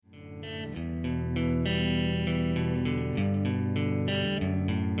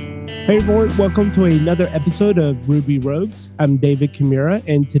Hey everyone, welcome to another episode of Ruby Rogues. I'm David Kimura,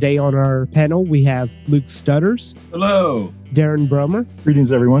 and today on our panel we have Luke Stutters. Hello. Darren Bromer.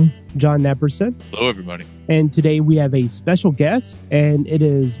 Greetings, everyone. John Epperson. Hello, everybody. And today we have a special guest, and it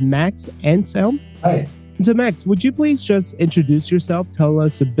is Max Anselm. Hi. So Max, would you please just introduce yourself, tell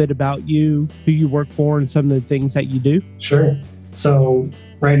us a bit about you, who you work for, and some of the things that you do? Sure. So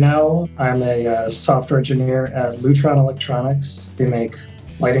right now I'm a software engineer at Lutron Electronics. We make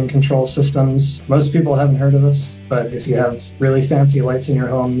lighting control systems. Most people haven't heard of us, but if you have really fancy lights in your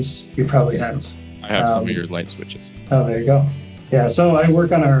homes, you probably have. I have some of your light switches. Oh, there you go. Yeah, so I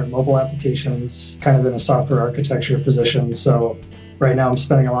work on our mobile applications, kind of in a software architecture position. So right now I'm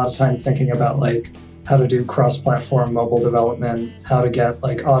spending a lot of time thinking about how to do cross-platform mobile development, how to get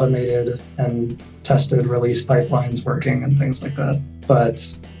automated and tested release pipelines working and things like that.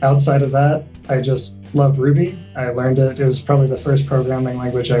 But outside of that, I just love Ruby. I learned it. It was probably the first programming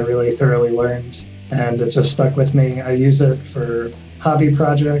language I really thoroughly learned, and it's just stuck with me. I use it for hobby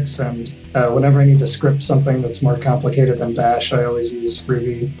projects, and whenever I need to script something that's more complicated than Bash, I always use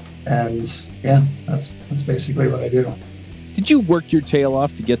Ruby. And yeah, that's basically what I do. Did you work your tail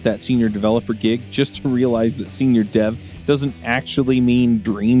off to get that senior developer gig just to realize that senior dev doesn't actually mean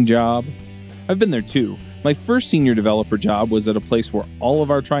dream job? I've been there too. My first senior developer job was at a place where all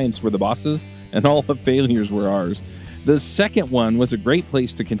of our triumphs were the bosses and all the failures were ours. The second one was a great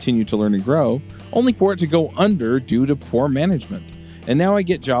place to continue to learn and grow, only for it to go under due to poor management. And now I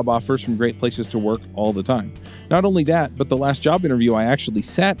get job offers from great places to work all the time. Not only that, but the last job interview I actually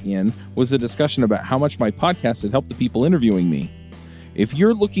sat in was a discussion about how much my podcast had helped the people interviewing me. If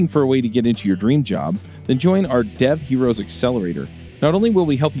you're looking for a way to get into your dream job, then join our Dev Heroes Accelerator. Not only will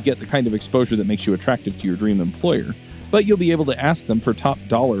we help you get the kind of exposure that makes you attractive to your dream employer, but you'll be able to ask them for top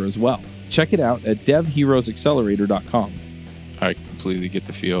dollar as well. Check it out at devheroesaccelerator.com. I completely get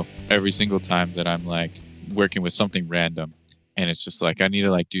the feel every single time that I'm working with something random. And it's just I need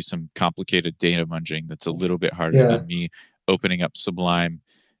to do some complicated data munging that's a little bit harder than me opening up Sublime,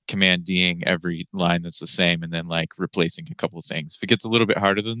 Command D'ing every line that's the same, and then replacing a couple of things. If it gets a little bit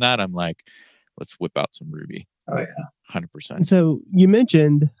harder than that, I'm let's whip out some Ruby. Oh yeah, 100%. So you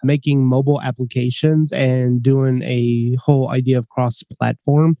mentioned making mobile applications and doing a whole idea of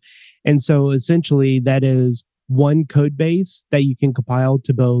cross-platform. And so essentially that is one code base that you can compile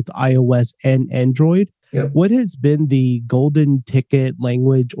to both iOS and Android. Yep. What has been the golden ticket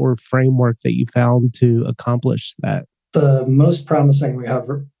language or framework that you found to accomplish that? The most promising we have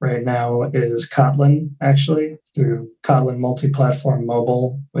right now is Kotlin, actually, through Kotlin Multi-Platform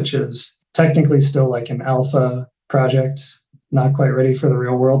Mobile, which is technically still an alpha project, not quite ready for the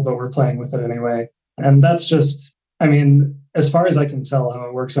real world, but we're playing with it anyway. And that's just, as far as I can tell how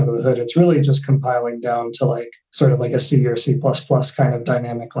it works under the hood, it's really just compiling down to sort of a C or C++ kind of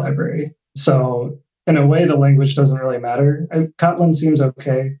dynamic library. So in a way, the language doesn't really matter. Kotlin seems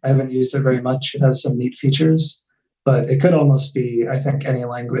okay. I haven't used it very much. It has some neat features, but it could almost be, I think, any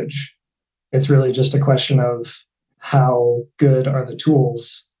language. It's really just a question of how good are the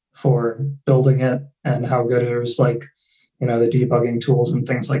tools for building it and how good is the debugging tools and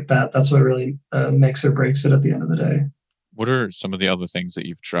things like that. That's what really makes or breaks it at the end of the day. What are some of the other things that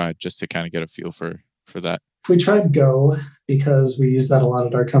you've tried just to kind of get a feel for that? We tried Go because we use that a lot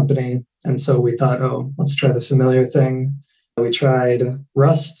at our company. And so we thought, let's try the familiar thing. We tried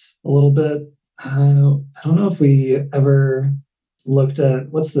Rust a little bit. I don't know if we ever looked at,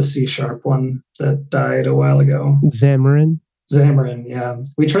 what's the C# one that died a while ago? Xamarin, yeah.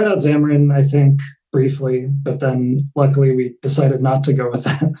 We tried out Xamarin, I think, briefly, but then luckily we decided not to go with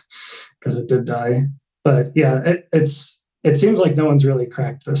that because it did die. But yeah, it seems like no one's really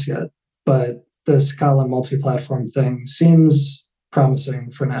cracked this yet. But this Kotlin multi-platform thing seems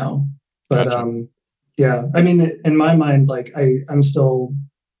promising for now. But gotcha. In my mind, I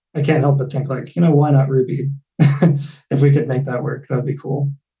can't help but think why not Ruby? If we could make that work, that'd be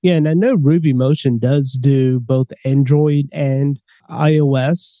cool. Yeah, and I know Ruby Motion does do both Android and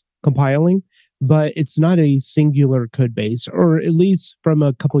iOS compiling, but it's not a singular code base, or at least from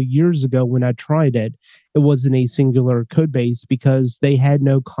a couple of years ago when I tried it, it wasn't a singular code base because they had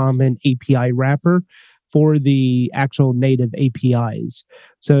no common API wrapper for the actual native APIs.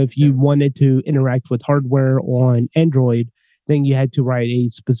 So if you wanted to interact with hardware on Android, then you had to write a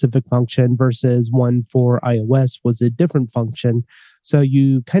specific function versus one for iOS was a different function. So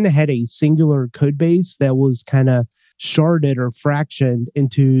you kind of had a singular code base that was kind of sharded or fractioned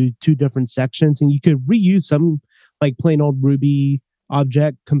into two different sections. And you could reuse some plain old Ruby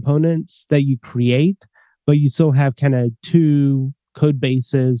object components that you create, but you still have kind of two code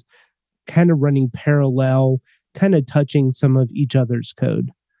bases kind of running parallel, kind of touching some of each other's code.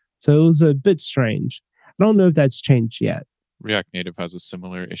 So it was a bit strange. I don't know if that's changed yet. React Native has a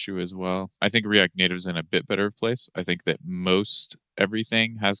similar issue as well. I think React Native is in a bit better place. I think that most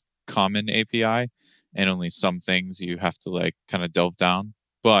everything has common API, and only some things you have to like kind of delve down.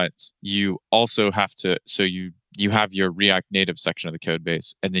 But you also have to, so you have your React Native section of the code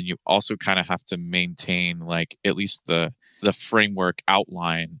base, and then you also kind of have to maintain like at least the framework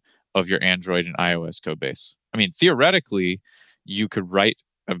outline of your Android and iOS code base. I mean, theoretically, you could write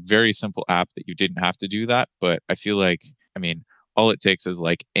a very simple app that you didn't have to do that, but I feel like, I mean, all it takes is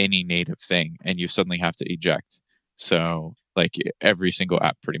like any native thing and you suddenly have to eject. So like every single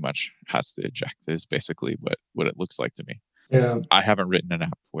app pretty much has to eject is basically what it looks like to me. Yeah. I haven't written an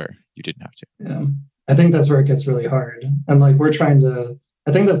app where you didn't have to. Yeah. I think that's where it gets really hard. And like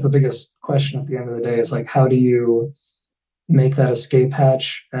I think that's the biggest question at the end of the day is like, how do you make that escape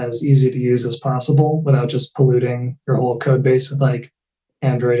hatch as easy to use as possible without just polluting your whole code base with like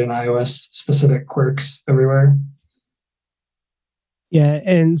Android and iOS specific quirks everywhere? Yeah.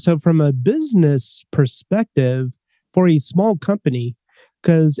 And so from a business perspective, for a small company,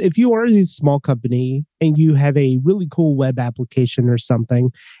 because if you are a small company and you have a really cool web application or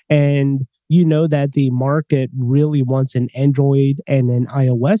something, and you know that the market really wants an Android and an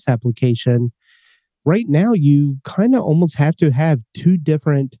iOS application, right now you kind of almost have to have two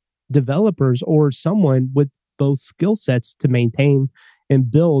different developers or someone with both skill sets to maintain and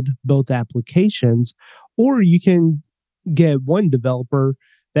build both applications. Or you can get one developer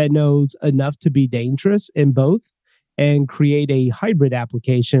that knows enough to be dangerous in both and create a hybrid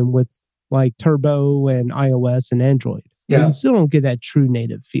application with like Turbo and iOS and Android. Yeah. But you still don't get that true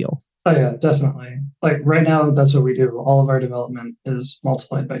native feel. Oh yeah, definitely. Like right now, that's what we do. All of our development is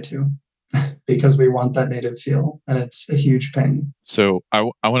multiplied by 2 because we want that native feel, and it's a huge pain. So I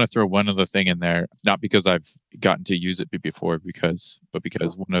want to throw one other thing in there, not because I've gotten to use it before, but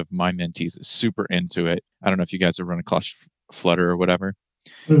because one of my mentees is super into it. I don't know if you guys have run across Flutter or whatever,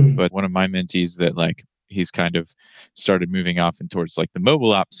 but one of my mentees that like he's kind of started moving off and towards like the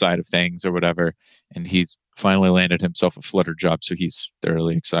mobile app side of things or whatever, and he's finally landed himself a Flutter job, so he's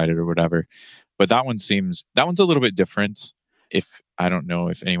thoroughly excited or whatever. But that one's a little bit different. If I don't know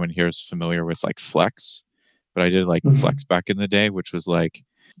if anyone here is familiar with like Flex, but I did like Flex back in the day, which was like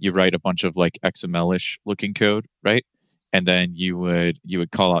you write a bunch of like XML-ish looking code, right? And then you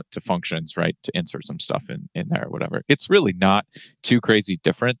would call out to functions, right, to insert some stuff in there or whatever. It's really not too crazy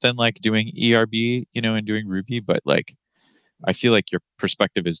different than like doing ERB, and doing Ruby, but like I feel like your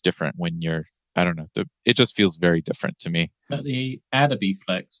perspective is different when you're, I don't know, it just feels very different to me. But the Adobe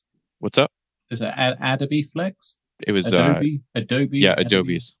Flex. What's up? Is it Adobe Flex? It was Adobe. Yeah,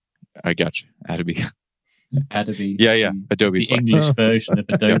 Adobe's. I got you. Adobe. Adobe. Yeah. Adobe the Flex. English version of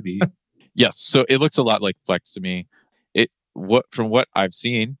Adobe. Yes. So it looks a lot like Flex to me. From what I've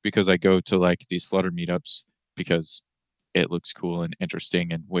seen, because I go to like these Flutter meetups because it looks cool and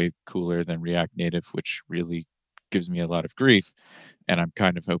interesting and way cooler than React Native, which really gives me a lot of grief. And I'm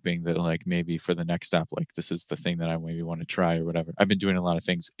kind of hoping that like maybe for the next app, like this is the thing that I maybe want to try or whatever. I've been doing a lot of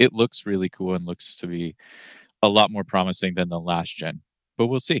things. It looks really cool and looks to be a lot more promising than the last gen, but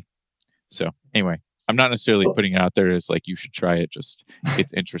we'll see. So anyway, I'm not necessarily putting it out there as like you should try it. Just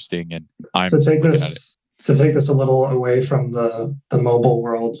it's interesting, and I'm to take this a little away from the mobile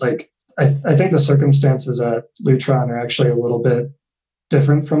world. Like I think the circumstances at Lutron are actually a little bit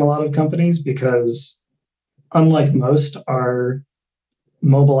different from a lot of companies because unlike most, our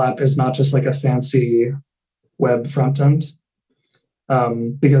mobile app is not just like a fancy web front end.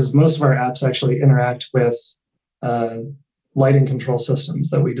 Because most of our apps actually interact with lighting control systems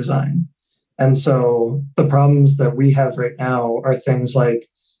that we design. And so the problems that we have right now are things like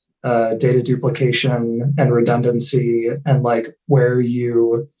data duplication and redundancy, and like where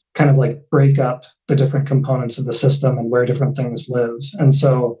you kind of like break up the different components of the system and where different things live. And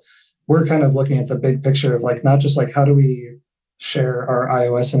so we're kind of looking at the big picture of like, not just like how do we share our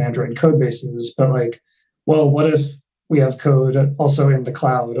iOS and Android code bases, but like, well, what if we have code also in the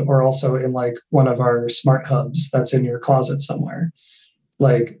cloud or also in like one of our smart hubs that's in your closet somewhere?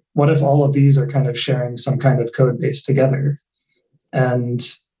 Like, what if all of these are kind of sharing some kind of code base together? And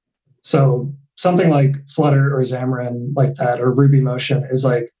so something like Flutter or Xamarin like that, or RubyMotion is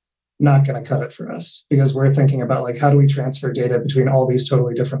like not going to cut it for us because we're thinking about like, how do we transfer data between all these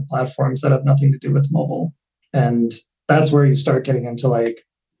totally different platforms that have nothing to do with mobile? And that's where you start getting into like,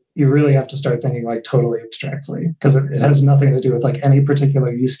 you really have to start thinking like totally abstractly because it has nothing to do with like any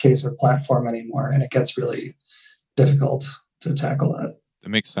particular use case or platform anymore. And it gets really difficult to tackle that. That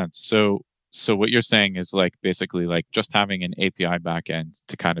makes sense. So what you're saying is like basically like just having an API backend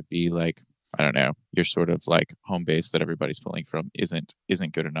to kind of be like I don't know, your sort of like home base that everybody's pulling from isn't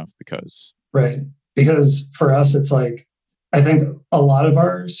good enough because Right. Because for us, it's like, I think a lot of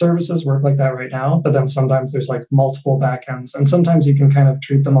our services work like that right now, but then sometimes there's like multiple backends, and sometimes you can kind of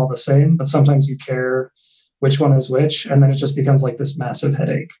treat them all the same, but sometimes you care which one is which. And then it just becomes like this massive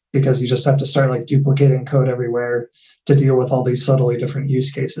headache because you just have to start like duplicating code everywhere to deal with all these subtly different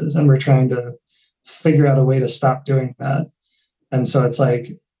use cases. And we're trying to figure out a way to stop doing that. And so it's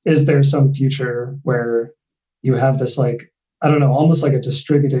like, is there some future where you have this like, I don't know, almost like a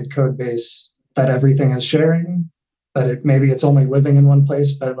distributed code base that everything is sharing, but maybe it's only living in one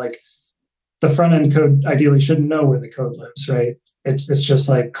place, but like the front end code ideally shouldn't know where the code lives, right? It's just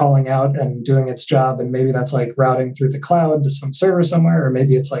like calling out and doing its job. And maybe that's like routing through the cloud to some server somewhere, or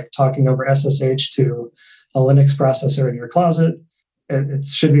maybe it's like talking over SSH to a Linux processor in your closet. It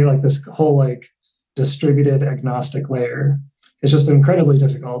should be like this whole like distributed agnostic layer. It's just incredibly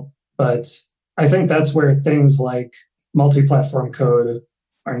difficult. But I think that's where things like multi-platform code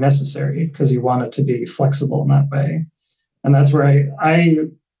are necessary because you want it to be flexible in that way. And that's where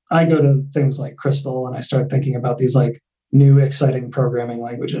I go to things like Crystal and I start thinking about these like new exciting programming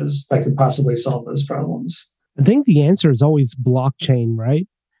languages that could possibly solve those problems. I think the answer is always blockchain, right?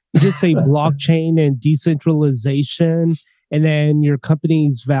 You just say blockchain and decentralization, and then your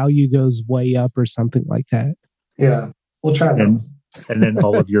company's value goes way up or something like that. Yeah, we'll try that. And then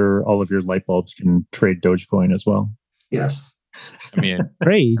all of your light bulbs can trade Dogecoin as well. Yes. I mean,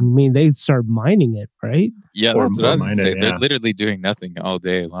 Great. I mean, they start mining it, right? yeah, Or that's what I was mine going to it, say. yeah. They're literally doing nothing all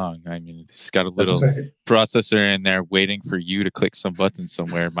day long. I mean, it's got a little That's right. processor in there waiting for you to click some button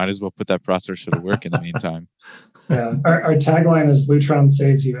somewhere. Might as well put that processor to work in the meantime. Yeah. Our tagline is Lutron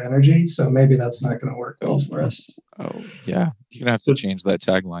saves you energy. So maybe that's not going to work well for us. Oh, yeah. You're going to have to change that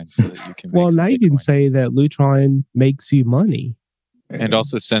tagline so that you can make Well, some now you can Bitcoin. say that Lutron makes you money. And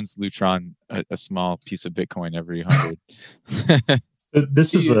also sends Lutron a small piece of Bitcoin every 100.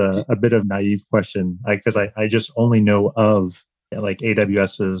 This is a bit of naive question because I just only know of like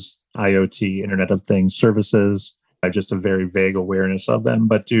AWS's IoT Internet of Things services. I have just a very vague awareness of them.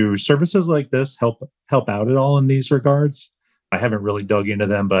 But do services like this help out at all in these regards? I haven't really dug into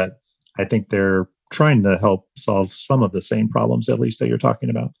them, but I think they're trying to help solve some of the same problems, at least that you're talking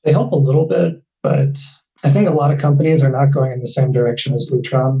about. They help a little bit, but I think a lot of companies are not going in the same direction as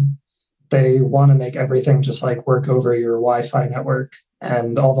Lutron. They want to make everything just like work over your Wi-Fi network,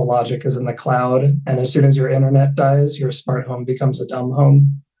 and all the logic is in the cloud. And as soon as your internet dies, your smart home becomes a dumb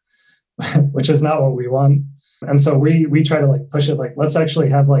home, which is not what we want. And so we try to like push it like, let's actually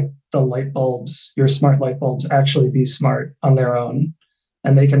have like the light bulbs, your smart light bulbs actually be smart on their own.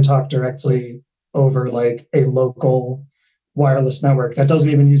 And they can talk directly over like a local wireless network that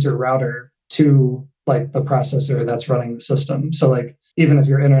doesn't even use your router to like the processor that's running the system. So like, even if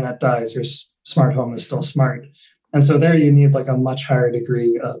your internet dies, your smart home is still smart. And so there you need like a much higher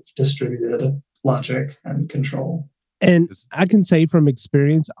degree of distributed logic and control. And I can say from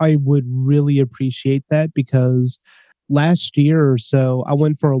experience, I would really appreciate that because last year or so, I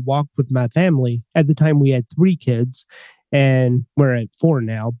went for a walk with my family. At the time, we had 3 kids and we're at 4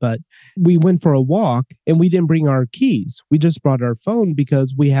 now, but we went for a walk and we didn't bring our keys. We just brought our phone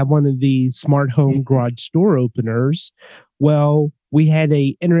because we have one of the smart home garage door openers. Well, we had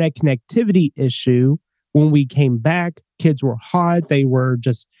a internet connectivity issue when we came back. Kids were hot. They were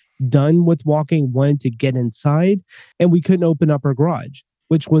just done with walking, wanted to get inside, and we couldn't open up our garage,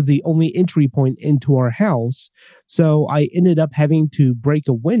 which was the only entry point into our house. So I ended up having to break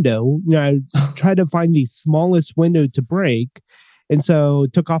a window. I tried to find the smallest window to break. And so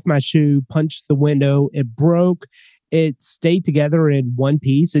took off my shoe, punched the window. It broke. It stayed together in one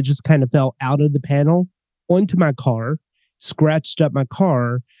piece. It just kind of fell out of the panel onto my car, scratched up my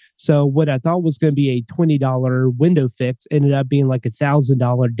car. So what I thought was going to be a $20 window fix ended up being like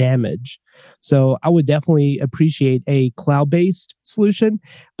 $1,000 damage. So I would definitely appreciate a cloud-based solution,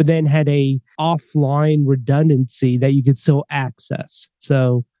 but then had a offline redundancy that you could still access.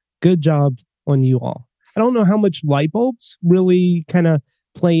 So good job on you all. I don't know how much light bulbs really kind of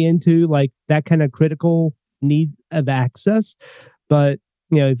play into like that kind of critical need of access, but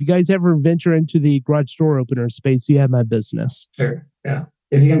if you guys ever venture into the garage door opener space, you have my business. Sure. Yeah.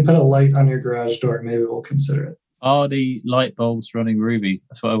 If you can put a light on your garage door, maybe we'll consider it. Are the light bulbs running Ruby?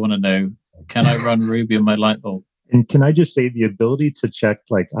 That's what I want to know. Can I run Ruby on my light bulb? And can I just say the ability to check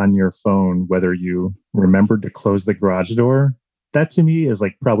like on your phone whether you remembered to close the garage door, that to me is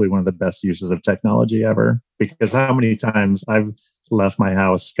like probably one of the best uses of technology ever. Because how many times I've left my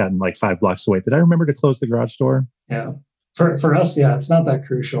house, gotten like 5 blocks away. Did I remember to close the garage door? Yeah. For us, yeah, it's not that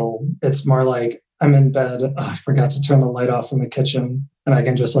crucial. It's more like I'm in bed. I forgot to turn the light off in the kitchen, and I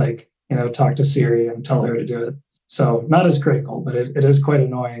can just like, talk to Siri and tell her to do it. So not as critical, but it is quite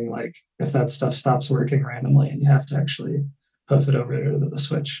annoying. Like if that stuff stops working randomly and you have to actually hoof it over to the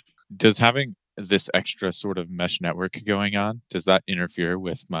switch. Does having this extra sort of mesh network going on, does that interfere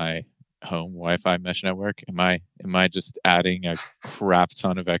with my home Wi-Fi mesh network? Am I just adding a crap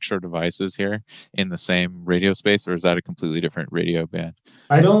ton of extra devices here in the same radio space, or is that a completely different radio band?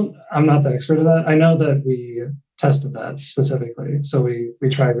 I'm not the expert of that. I know that we tested that specifically. So we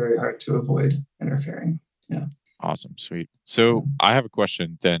try very hard to avoid interfering. Yeah. Awesome. Sweet. So I have a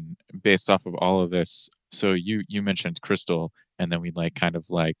question then based off of all of this. So you mentioned Crystal, and then we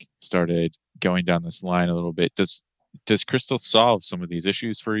started going down this line a little bit. Does Crystal solve some of these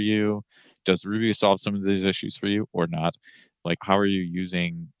issues for you? Does Ruby solve some of these issues for you or not? Like, how are you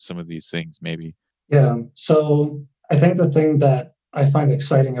using some of these things maybe? Yeah. So I think the thing that I find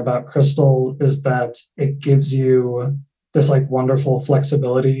exciting about Crystal is that it gives you this like wonderful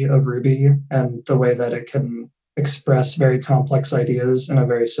flexibility of Ruby and the way that it can express very complex ideas in a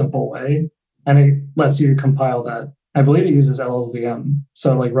very simple way. And it lets you compile that. I believe it uses LLVM.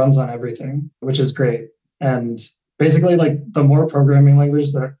 So it like runs on everything, which is great. And basically, like the more programming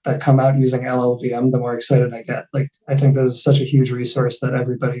languages that come out using LLVM, the more excited I get. Like, I think this is such a huge resource that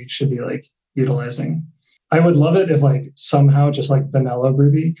everybody should be like utilizing. I would love it if like somehow just like vanilla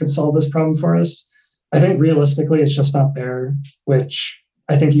Ruby could solve this problem for us. I think realistically, it's just not there, which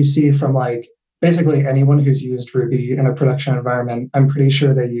I think you see from like basically anyone who's used Ruby in a production environment. I'm pretty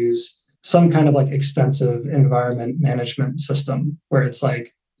sure they use some kind of like extensive environment management system where it's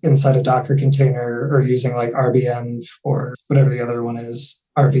like inside a Docker container or using like RBenv or whatever the other one is,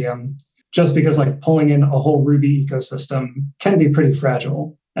 RVM, just because like pulling in a whole Ruby ecosystem can be pretty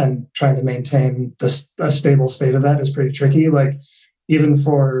fragile, and trying to maintain a stable state of that is pretty tricky. Like even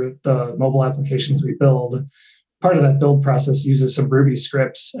for the mobile applications we build, part of that build process uses some Ruby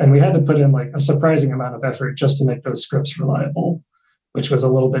scripts, and we had to put in like a surprising amount of effort just to make those scripts reliable, which was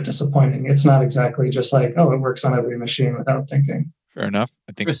a little bit disappointing. It's not exactly just like, oh, it works on every machine without thinking. Fair enough.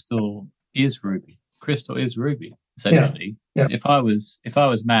 I think Crystal is Ruby. Crystal is Ruby, essentially. Yeah. If I was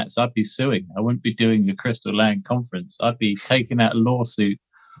Matt's, I'd be suing. I wouldn't be doing a Crystal Lang conference. I'd be taking out a lawsuit,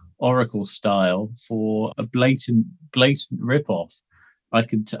 Oracle style, for a blatant ripoff. I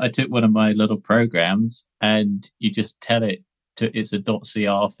took one of my little programs, and you just tell it it's a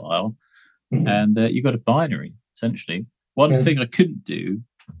 .cr file, and you got a binary essentially. One thing I couldn't do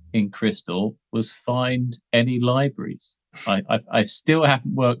in Crystal was find any libraries. I still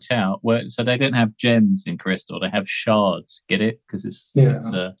haven't worked out where. So they don't have gems in Crystal; they have shards. Get it? Because it's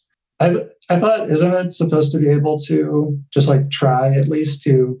I thought, isn't it supposed to be able to just like try at least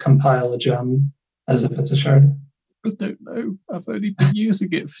to compile a gem as if it's a shard? I don't know. I've only been using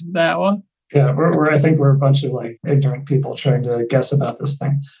it for an hour. Yeah, I think we're a bunch of like ignorant people trying to guess about this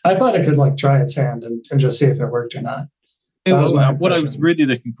thing. I thought it could like try its hand and just see if it worked or not. What I was really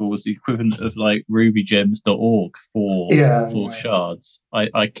looking for was the equivalent of like rubygems.org for shards.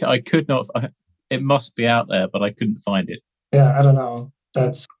 I could not. It must be out there, but I couldn't find it. Yeah, I don't know.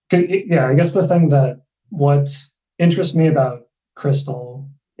 I guess the thing that what interests me about Crystal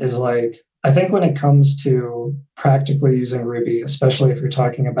is like, I think when it comes to practically using Ruby, especially if you're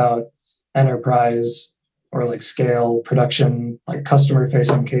talking about enterprise or like scale production, like customer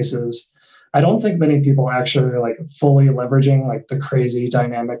facing cases, I don't think many people actually are like fully leveraging like the crazy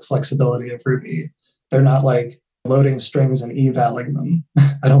dynamic flexibility of Ruby. They're not like loading strings and evaling them.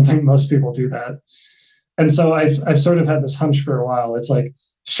 I don't think most people do that. And so I've sort of had this hunch for a while. It's like,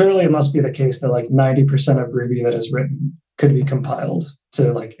 surely it must be the case that like 90% of Ruby that is written could be compiled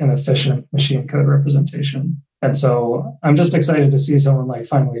to like an efficient machine code representation. And so I'm just excited to see someone like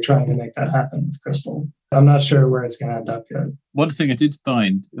finally trying to make that happen with Crystal. I'm not sure where it's going to end up yet. One thing I did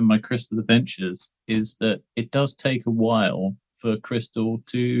find in my Crystal adventures is that it does take a while for Crystal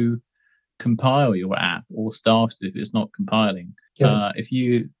to compile your app or start it if it's not compiling. Yeah. If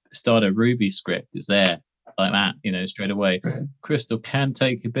you start a Ruby script, it's there like that, straight away. Right. Crystal can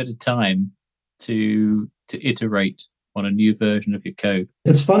take a bit of time to iterate on a new version of your code.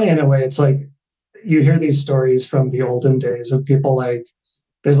 It's funny in a way. It's like you hear these stories from the olden days of people like,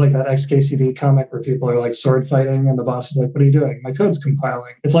 there's like that XKCD comic where people are like sword fighting and the boss is like, what are you doing? My code's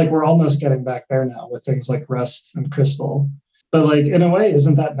compiling. It's like we're almost getting back there now with things like Rust and Crystal. But like in a way,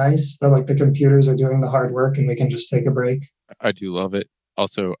 isn't that nice that like the computers are doing the hard work and we can just take a break? I do love it.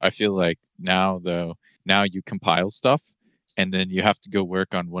 Also, I feel like now you compile stuff and then you have to go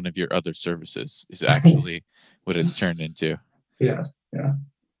work on one of your other services is actually what it's turned into. Yeah.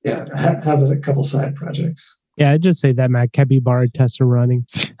 Have a couple side projects. Yeah, I'd just say that Matt Capybara tests are running.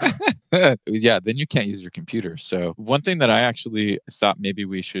 Yeah, then you can't use your computer. So one thing that I actually thought maybe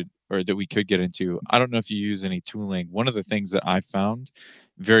we should or that we could get into. I don't know if you use any tooling. One of the things that I found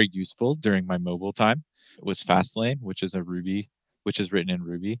very useful during my mobile time was Fastlane, which is written in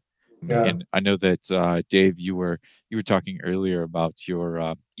Ruby. Yeah. And I know that Dave, you were talking earlier about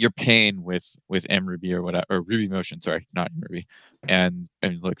your pain with mRuby or whatever, or Ruby Motion, sorry, not mRuby. And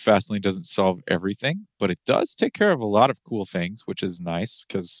look, Fastlane doesn't solve everything, but it does take care of a lot of cool things, which is nice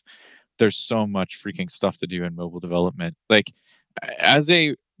because there's so much freaking stuff to do in mobile development. Like, as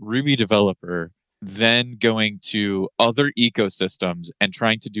a Ruby developer, then going to other ecosystems and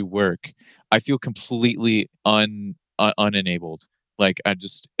trying to do work, I feel completely unenabled. Like,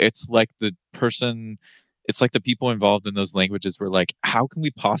 it's like the people involved in those languages were like, how can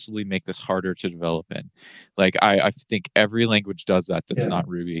we possibly make this harder to develop in? Like, I think every language does that that's not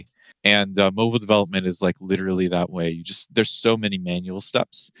Ruby. And mobile development is like literally that way. There's so many manual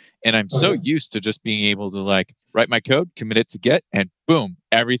steps. And I'm so used to just being able to like write my code, commit it to Git, and boom,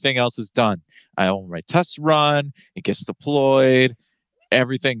 everything else is done. I own my tests run, it gets deployed.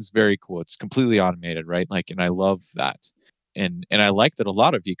 Everything's very cool. It's completely automated, right? Like, and I love that. And I like that a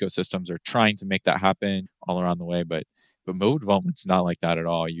lot of ecosystems are trying to make that happen all around the way, but mobile development's not like that at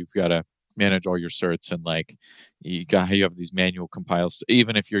all. You've got to manage all your certs, and like you have these manual compiles.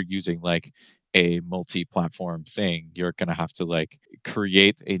 Even if you're using like a multi-platform thing, you're going to have to like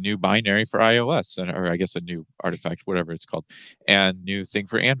create a new binary for iOS, or I guess a new artifact, whatever it's called, and new thing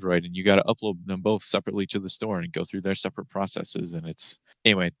for Android, and you got to upload them both separately to the store and go through their separate processes. And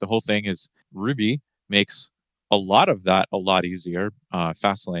anyway, the whole thing is Ruby makes a lot of that a lot easier.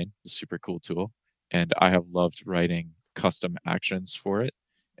 Fastlane is a super cool tool, and I have loved writing custom actions for it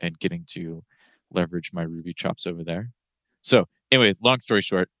and getting to leverage my Ruby chops over there. So anyway, long story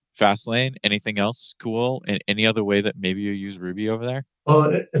short, Fastlane. Anything else cool? And any other way that maybe you use Ruby over there?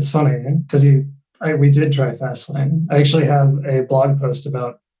 Well, it's funny because we did try Fastlane. I actually have a blog post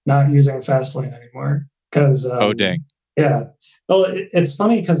about not using Fastlane anymore because oh dang, yeah. Well, it's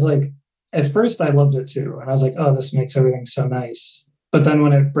funny because like, at first, I loved it too. And I was like, oh, this makes everything so nice. But then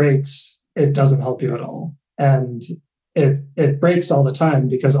when it breaks, it doesn't help you at all. And it breaks all the time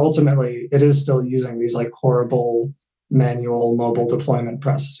because ultimately it is still using these like horrible manual mobile deployment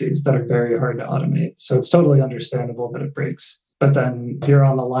processes that are very hard to automate. So it's totally understandable that it breaks. But then if you're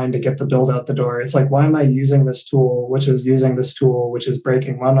on the line to get the build out the door, it's like, why am I using this tool, which is using this tool, which is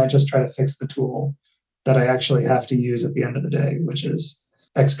breaking? Why don't I just try to fix the tool that I actually have to use at the end of the day, which is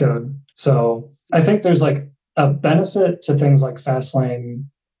Xcode. So I think there's like a benefit to things like Fastlane,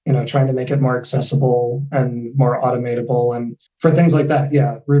 trying to make it more accessible and more automatable. And for things like that,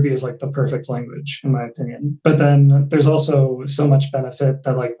 yeah, Ruby is like the perfect language, in my opinion. But then there's also so much benefit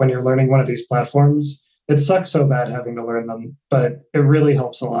that like when you're learning one of these platforms, it sucks so bad having to learn them, but it really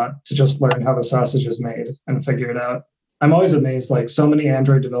helps a lot to just learn how the sausage is made and figure it out. I'm always amazed, like so many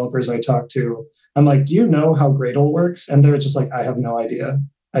Android developers I talk to, I'm like, do you know how Gradle works? And they're just like, I have no idea.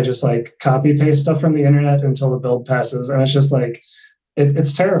 I just like copy paste stuff from the internet until the build passes. And it's just like,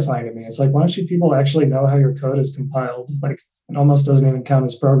 it's terrifying to me. It's like, why don't you people actually know how your code is compiled? Like it almost doesn't even count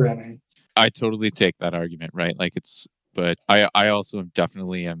as programming. I totally take that argument, right? Like but I also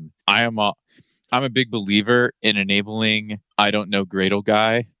definitely am, I'm a big believer in enabling, I don't know, Gradle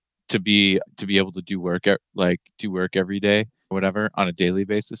guy to be able to do work every day or whatever on a daily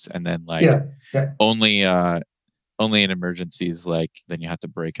basis, and then like only in emergencies, like then you have to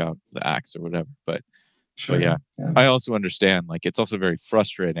break out the axe or whatever. But yeah, I also understand like it's also very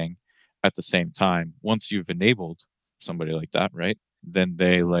frustrating at the same time once you've enabled somebody like that, right? Then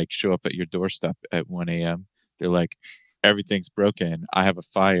they like show up at your doorstep at 1 a.m. They're like, everything's broken, I have a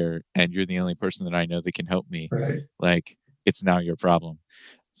fire, and you're the only person that I know that can help me. Right. Like it's now your problem.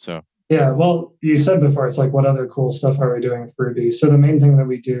 So yeah, well, you said before, it's like, what other cool stuff are we doing with Ruby? So the main thing that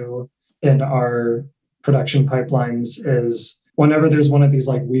we do in our production pipelines is whenever there's one of these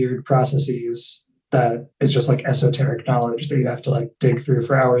like weird processes that is just like esoteric knowledge that you have to like dig through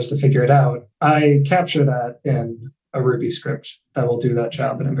for hours to figure it out, I capture that in a Ruby script that will do that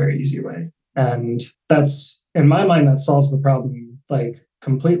job in a very easy way. And that's, in my mind, that solves the problem like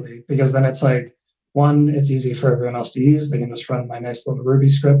completely, because then it's like, one, it's easy for everyone else to use. They can just run my nice little Ruby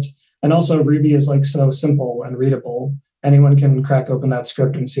script. And also Ruby is like so simple and readable. Anyone can crack open that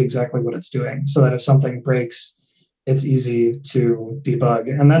script and see exactly what it's doing, so that if something breaks, it's easy to debug.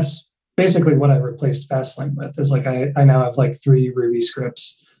 And that's basically what I replaced Fastlane with, is like I now have like 3 Ruby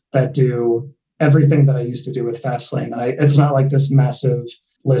scripts that do everything that I used to do with Fastlane. It's not like this massive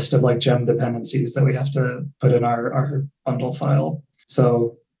list of like gem dependencies that we have to put in our bundle file.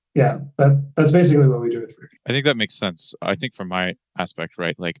 So yeah, that's basically what we do with Ruby. I think that makes sense. I think from my aspect,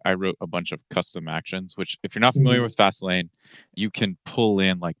 right, like I wrote a bunch of custom actions, which if you're not familiar with Fastlane, you can pull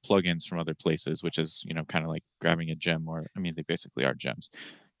in like plugins from other places, which is, kind of like grabbing a gem, or I mean, they basically are gems.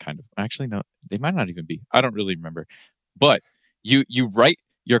 Kind of. Actually, no, they might not even be. I don't really remember. But you write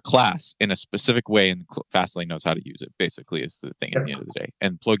your class in a specific way, and Fastlane knows how to use it, basically, is the thing at the end of the day.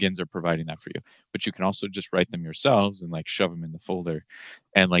 And plugins are providing that for you. But you can also just write them yourselves and like shove them in the folder.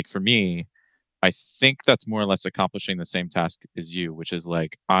 And like for me, I think that's more or less accomplishing the same task as you, which is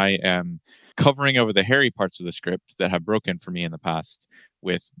like I am covering over the hairy parts of the script that have broken for me in the past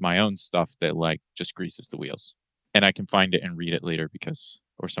with my own stuff that like just greases the wheels. And I can find it and read it later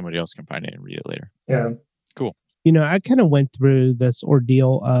or somebody else can find it and read it later. Yeah. Cool. I kind of went through this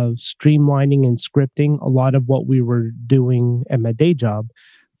ordeal of streamlining and scripting a lot of what we were doing at my day job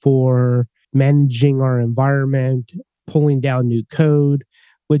for managing our environment, pulling down new code,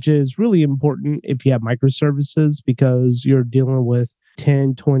 which is really important if you have microservices because you're dealing with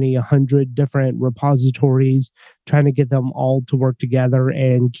 10, 20, 100 different repositories, trying to get them all to work together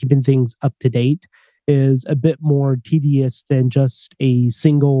and keeping things up to date is a bit more tedious than just a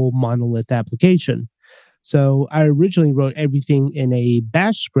single monolith application. So I originally wrote everything in a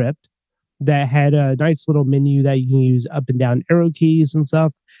bash script that had a nice little menu that you can use up and down arrow keys and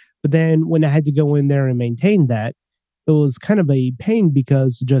stuff. But then when I had to go in there and maintain that, it was kind of a pain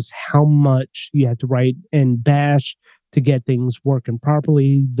because just how much you have to write in bash to get things working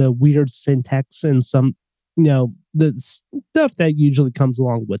properly, the weird syntax and some, the stuff that usually comes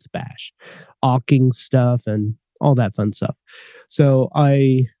along with bash, awking stuff and all that fun stuff. So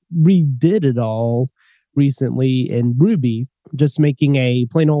I redid it all recently in Ruby, just making a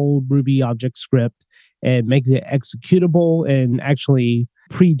plain old Ruby object script and makes it executable, and actually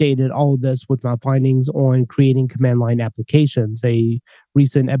predated all of this with my findings on creating command line applications, a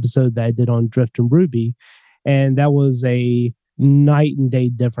recent episode that I did on Drift and Ruby. And that was a night and day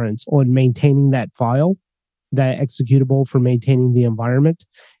difference on maintaining that file, that executable for maintaining the environment,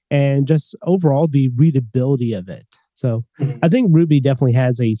 and just overall the readability of it. So I think Ruby definitely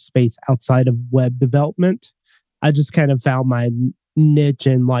has a space outside of web development. I just kind of found my niche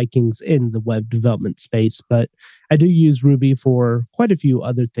and likings in the web development space, but I do use Ruby for quite a few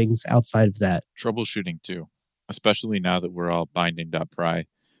other things outside of that. Troubleshooting too, especially now that we're all binding.pry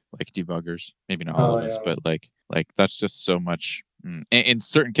like debuggers. Maybe not all of us, but like that's just so much. In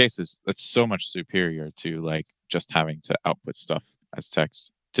certain cases, that's so much superior to like just having to output stuff as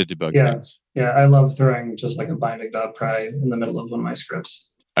text to debug things. Yeah, I love throwing just like a binding.pry in the middle of one of my scripts.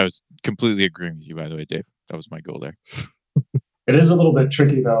 I was completely agreeing with you, by the way, Dave. That was my goal there. It is a little bit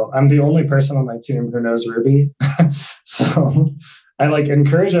tricky though. I'm the only person on my team who knows Ruby. So I like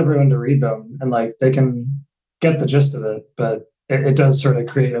encourage everyone to read them and like they can get the gist of it, but it does sort of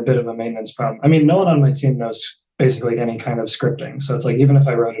create a bit of a maintenance problem. I mean, no one on my team knows basically any kind of scripting. So it's like, even if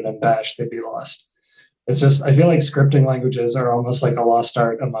I wrote it in bash, they'd be lost. It's just, I feel like scripting languages are almost like a lost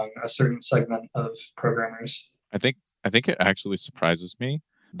art among a certain segment of programmers. I think it actually surprises me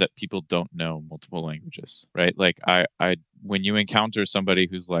that people don't know multiple languages, right? Like I when you encounter somebody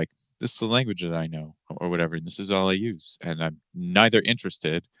who's like, this is the language that I know or whatever, and this is all I use, and I'm neither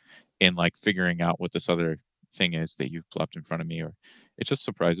interested in like figuring out what this other thing is that you've plopped in front of me, or it just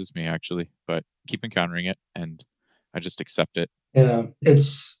surprises me actually, but keep encountering it and I just accept it. Yeah,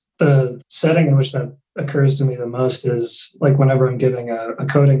 it's the setting in which that occurs to me the most is like whenever I'm giving a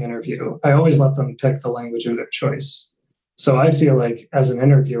coding interview, I always let them pick the language of their choice. So I feel like as an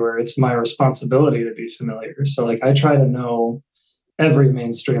interviewer, it's my responsibility to be familiar. So like I try to know every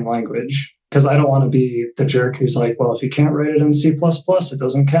mainstream language because I don't want to be the jerk who's like, well, if you can't write it in C++, it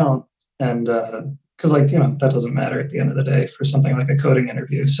doesn't count. And because like, that doesn't matter at the end of the day for something like a coding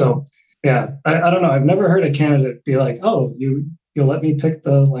interview. So yeah, I don't know. I've never heard a candidate be like, oh, you'll let me pick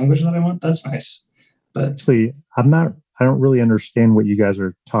the language that I want? That's nice. But actually, I don't really understand what you guys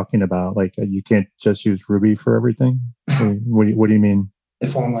are talking about. Like, you can't just use Ruby for everything. What do you mean?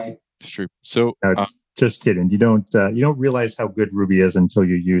 If only. It's true. So, just kidding. You don't realize how good Ruby is until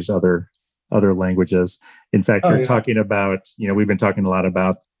you use other languages. In fact, you're talking about, we've been talking a lot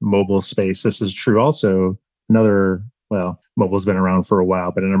about mobile space. This is true. Also, mobile's been around for a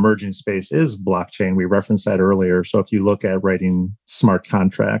while, but an emerging space is blockchain. We referenced that earlier. So if you look at writing smart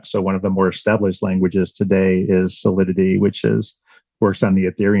contracts, so one of the more established languages today is Solidity, which works on the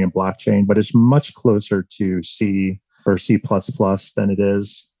Ethereum blockchain, but it's much closer to C or C++ than it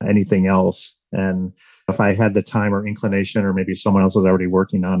is anything else. And if I had the time or inclination, or maybe someone else was already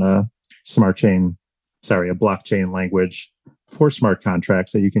working on a blockchain language for smart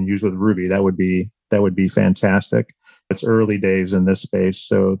contracts that you can use with Ruby, that would be fantastic. It's early days in this space,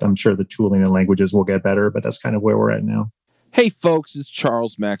 so I'm sure the tooling and languages will get better, but that's kind of where we're at now. Hey folks, it's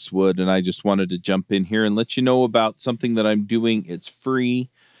Charles Max Wood, and I just wanted to jump in here and let you know about something that I'm doing. It's free.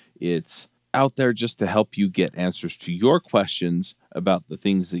 It's out there just to help you get answers to your questions about the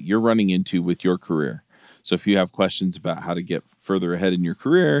things that you're running into with your career. So if you have questions about how to get further ahead in your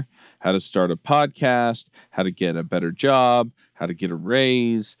career, how to start a podcast, how to get a better job, how to get a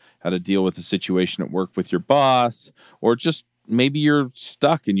raise, how to deal with a situation at work with your boss, or just maybe you're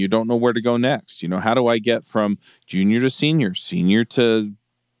stuck and you don't know where to go next. How do I get from junior to senior to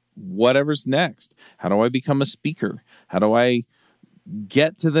whatever's next? How do I become a speaker? How do I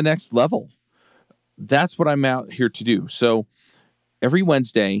get to the next level? That's what I'm out here to do. So every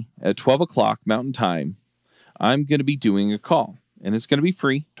Wednesday at 12 o'clock Mountain Time, I'm going to be doing a call, and it's going to be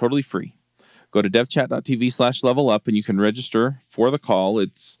free, totally free. Go to devchat.tv/levelup, and you can register for the call.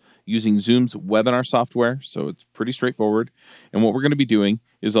 It's using Zoom's webinar software, so it's pretty straightforward. And what we're going to be doing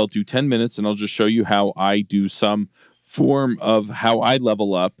is I'll do 10 minutes, and I'll just show you how I do some form of how I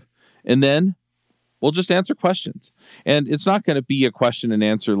level up, and then we'll just answer questions. And it's not going to be a question and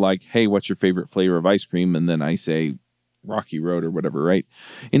answer like, hey, what's your favorite flavor of ice cream? And then I say Rocky Road or whatever, right?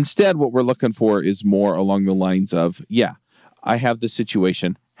 Instead, what we're looking for is more along the lines of, yeah, I have this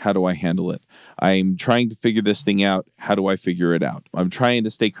situation. How do I handle it? I'm trying to figure this thing out. How do I figure it out? I'm trying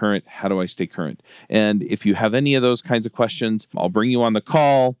to stay current. How do I stay current? And if you have any of those kinds of questions, I'll bring you on the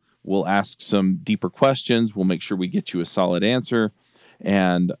call. We'll ask some deeper questions. We'll make sure we get you a solid answer.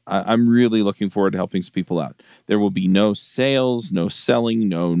 And I'm really looking forward to helping some people out. There will be no sales, no selling,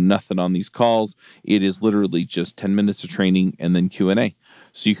 no nothing on these calls. It is literally just 10 minutes of training and then Q&A.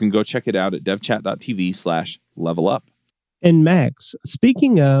 So you can go check it out at devchat.tv/levelup. And Max,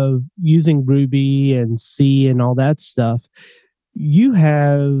 speaking of using Ruby and C and all that stuff, you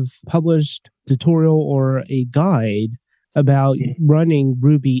have published a tutorial or a guide about running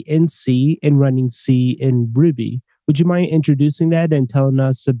Ruby in C and running C in Ruby. Would you mind introducing that and telling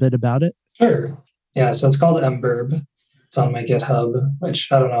us a bit about it? Sure. Yeah, so it's called mburb. It's on my GitHub,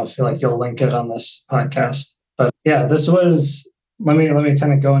 which I don't know, I feel like you'll link it on this podcast. But yeah, this was, let me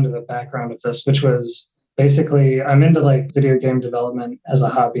kind of go into the background of this, which was basically, I'm into like video game development as a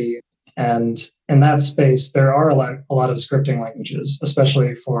hobby. And in that space, there are a lot of scripting languages,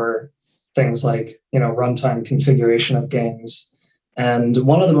 especially for things like, runtime configuration of games. And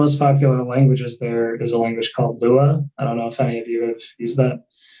one of the most popular languages there is a language called Lua. I don't know if any of you have used that.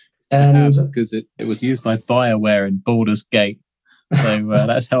 And because it was used by BioWare in Baldur's Gate. So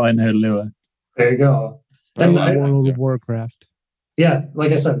that's how I know Lua. There you go. And World of Warcraft. Yeah,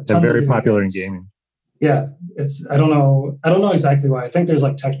 like I said, they're very popular in gaming. Yeah, I don't know exactly why. I think there's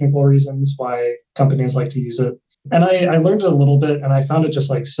like technical reasons why companies like to use it. And I learned it a little bit and I found it just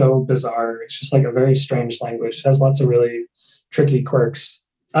like so bizarre. It's just like a very strange language. It has lots of really tricky quirks.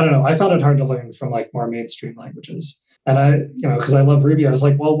 I don't know. I found it hard to learn from like more mainstream languages. And because I love Ruby, I was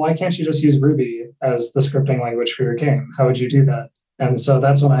like, well, why can't you just use Ruby as the scripting language for your game? How would you do that? And so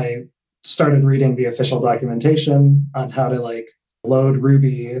that's when I started reading the official documentation on how to like load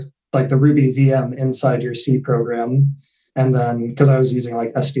Ruby, like the Ruby VM inside your C program. And then, because I was using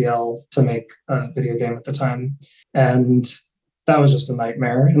like SDL to make a video game at the time. And that was just a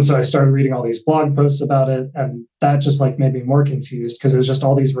nightmare. And so I started reading all these blog posts about it. And that just like made me more confused because it was just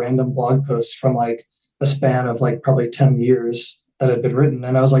all these random blog posts from like a span of like probably 10 years that had been written.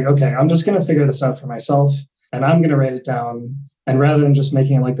 And I was like, okay, I'm just going to figure this out for myself and I'm going to write it down. And rather than just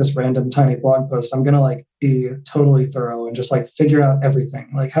making it like this random tiny blog post, I'm going to like be totally thorough and just like figure out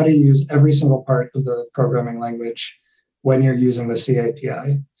everything. Like how do you use every single part of the programming language when you're using the C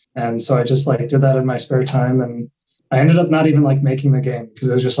API? And so I just like did that in my spare time. And I ended up not even like making the game because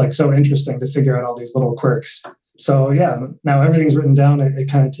it was just like so interesting to figure out all these little quirks. So yeah, now everything's written down.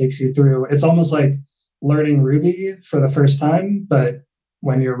 It kind of takes you through. It's almost like learning Ruby for the first time, but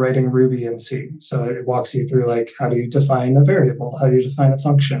when you're writing Ruby in C. So it walks you through like, how do you define a variable? How do you define a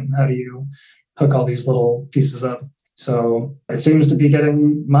function? How do you hook all these little pieces up? So it seems to be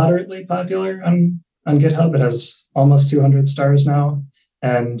getting moderately popular on GitHub. It has almost 200 stars now.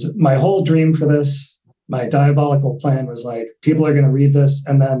 And my whole dream for this, my diabolical plan was like, people are going to read this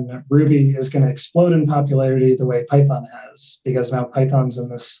and then Ruby is going to explode in popularity the way Python has, because now Python's in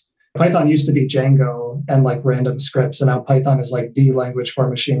this. Python used to be Django and like random scripts, and now Python is like the language for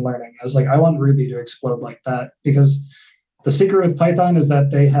machine learning. I was like, I want Ruby to explode like that, because the secret with Python is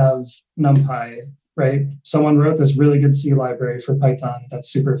that they have NumPy, right? Someone wrote this really good C library for Python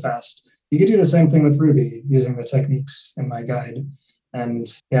that's super fast. You could do the same thing with Ruby using the techniques in my guide. And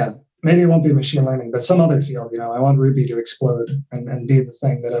yeah, maybe it won't be machine learning, but some other field. I want Ruby to explode and be the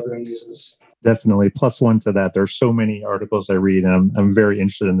thing that everyone uses. Definitely. Plus one to that. There's so many articles I read, and I'm very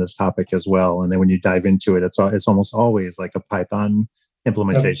interested in this topic as well. And then when you dive into it, it's almost always like a Python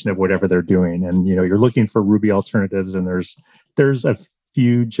implementation of whatever they're doing. And, you're looking for Ruby alternatives, and there's a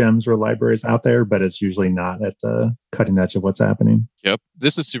few gems or libraries out there, but it's usually not at the cutting edge of what's happening. Yep.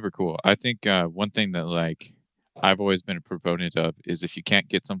 This is super cool. I think one thing that I've always been a proponent of is if you can't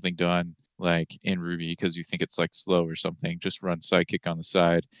get something done in Ruby because you think it's slow or something, just run Sidekick on the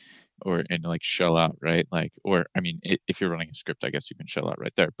side and shell out, right? If you're running a script, I guess you can shell out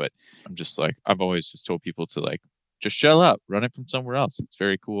right there. But I'm just I've always just told people to just shell out, run it from somewhere else. It's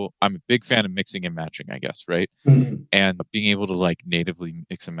very cool. I'm a big fan of mixing and matching, I guess, right? Mm-hmm. And being able to natively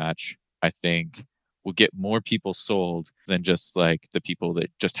mix and match, I think will get more people sold than just the people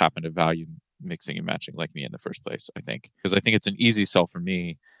that just happen to value mixing and matching like me in the first place, I think. Because I think it's an easy sell for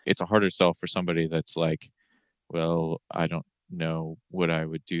me. It's a harder sell for somebody that's well, I don't know what I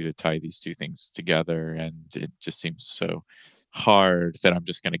would do to tie these two things together, and it just seems so hard that I'm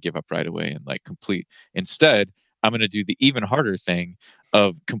just going to give up right away and complete. Instead, I'm going to do the even harder thing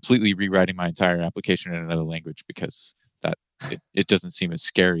of completely rewriting my entire application in another language, because that it doesn't seem as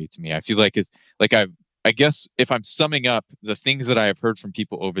scary to me. I feel I guess if I'm summing up the things that I have heard from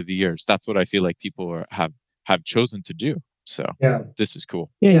people over the years, that's what I feel people have chosen to do. So this is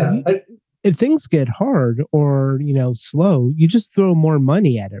cool. Yeah. If things get hard or, slow, you just throw more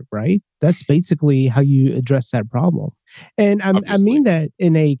money at it, right? That's basically how you address that problem. And I mean that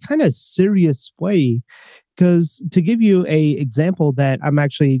in a kind of serious way, because to give you a example that I'm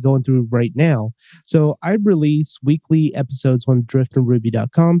actually going through right now. So I release weekly episodes on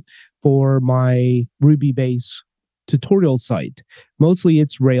driftandruby.com for my Ruby-based tutorial site. Mostly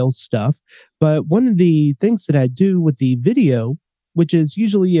it's Rails stuff. But one of the things that I do with the video, which is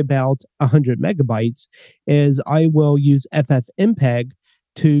usually about 100 megabytes, is I will use FFmpeg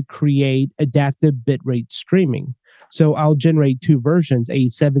to create adaptive bitrate streaming. So I'll generate two versions, a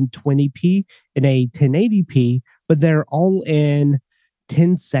 720p and a 1080p, but they're all in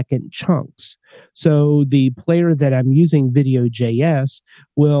 10-second chunks. So the player that I'm using, Video.js,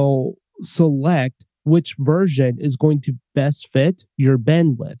 will select which version is going to best fit your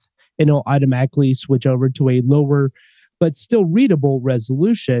bandwidth, and it'll automatically switch over to a lower but still readable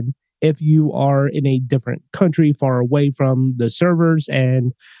resolution if you are in a different country far away from the servers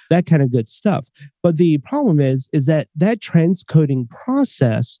and that kind of good stuff. But the problem is that transcoding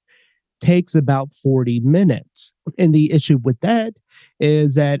process takes about 40 minutes. And the issue with that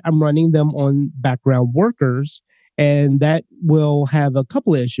is that I'm running them on background workers, and that will have a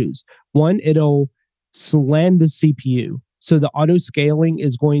couple of issues. One, it'll slam the CPU. So the auto scaling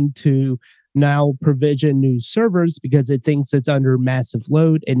is going to now provision new servers because it thinks it's under massive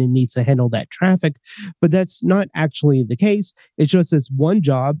load and it needs to handle that traffic. But that's not actually the case. It's just this one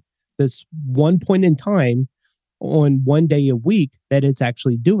job, this one point in time on one day a week that it's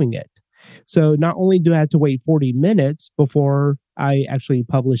actually doing it. So not only do I have to wait 40 minutes before I actually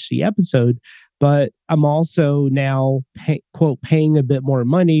publish the episode, but I'm also now paying a bit more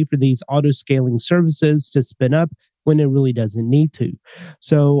money for these auto scaling services to spin up when it really doesn't need to.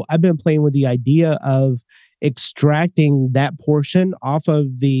 So I've been playing with the idea of extracting that portion off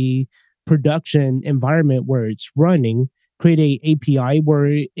of the production environment where it's running, create a API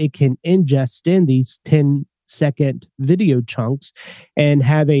where it can ingest in these 10-second video chunks and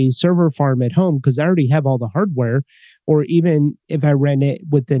have a server farm at home, because I already have all the hardware. Or even if I ran it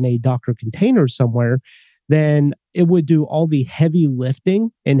within a Docker container somewhere, then it would do all the heavy lifting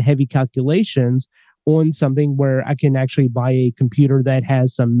and heavy calculations on something where I can actually buy a computer that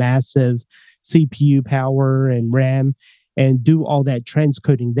has some massive CPU power and RAM and do all that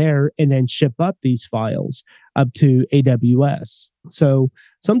transcoding there, and then ship up these files up to AWS. So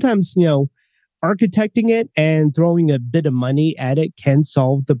sometimes, architecting it and throwing a bit of money at it can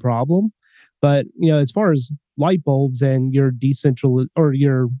solve the problem. But, as far as light bulbs and your decentral or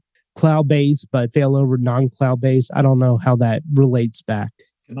your cloud-based but failover non-cloud-based, I don't know how that relates back.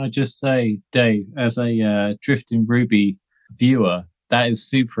 Can I just say, Dave, as a Drifting Ruby viewer, that is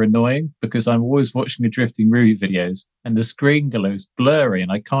super annoying, because I'm always watching the Drifting Ruby videos and the screen goes blurry and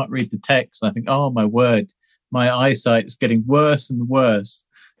I can't read the text. I think, oh my word, my eyesight is getting worse and worse.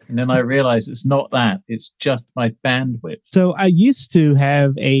 And then I realize it's not that, it's just my bandwidth. So I used to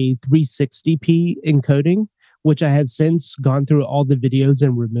have a 360p encoding, which I have since gone through all the videos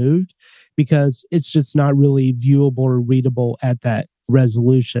and removed, because it's just not really viewable or readable at that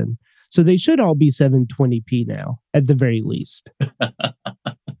resolution. So they should all be 720p now, at the very least.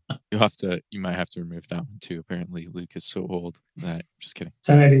 You might have to remove that one too. Apparently, Luke is so old that. Just kidding.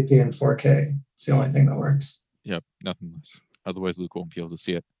 1080p and 4K. It's the only thing that works. Yep, nothing less. Otherwise, Luke won't be able to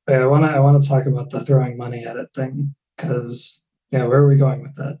see it. But yeah, I want to talk about the throwing money at it thing because where are we going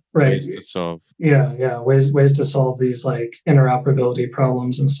with that? Right. Ways to solve. Yeah. Ways to solve these like interoperability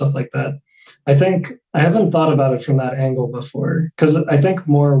problems and stuff like that. I think I haven't thought about it from that angle before because I think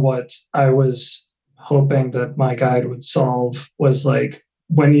more what I was hoping that my guide would solve was like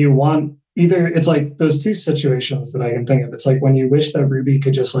when you want either it's like those two situations that I can think of. It's like when you wish that Ruby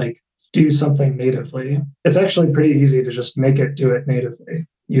could just like do something natively. It's actually pretty easy to just make it do it natively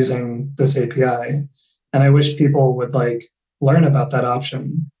using this API. And I wish people would like learn about that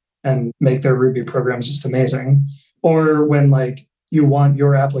option and make their Ruby programs just amazing. Or when like you want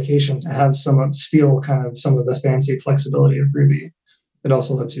your application to have steal kind of some of the fancy flexibility of Ruby, it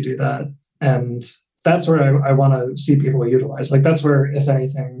also lets you do that. And that's where I want to see people utilize. Like that's where, if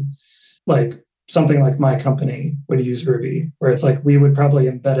anything, like something like my company would use Ruby, where it's like we would probably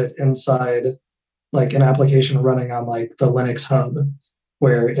embed it inside like an application running on like the Linux hub,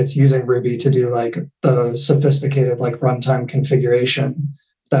 where it's using Ruby to do like the sophisticated like runtime configuration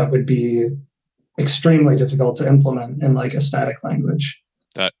that would be extremely difficult to implement in like a static language.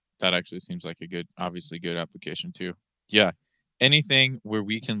 That actually seems like a obviously good application too. Yeah. Anything where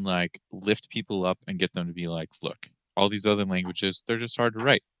we can like lift people up and get them to be like, look, all these other languages, they're just hard to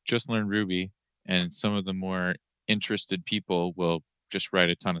write. Just learn Ruby. And some of the more interested people will just write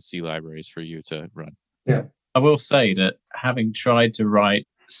a ton of C libraries for you to run. Yeah. I will say that having tried to write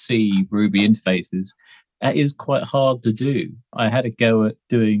C Ruby interfaces, that is quite hard to do. I had a go at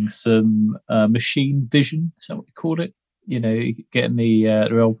doing some machine vision, is that what you called it? Getting the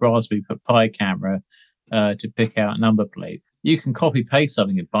old Raspberry Pi camera to pick out a number plate. You can copy paste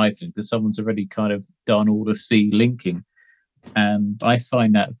something in Python because someone's already kind of done all the C linking. And I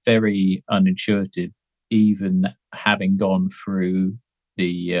find that very unintuitive, even having gone through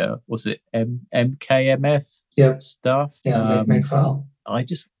the, MKMF stuff? Yeah, Makefile. I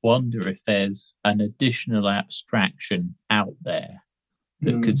just wonder if there's an additional abstraction out there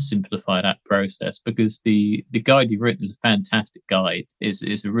that could simplify that process, because the guide you've written is a fantastic guide.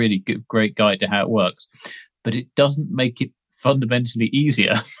 It's a really great guide to how it works, but it doesn't make it fundamentally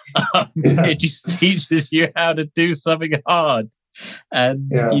easier. It just teaches you how to do something hard,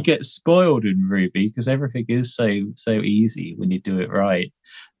 and you get spoiled in Ruby because everything is so easy when you do it right,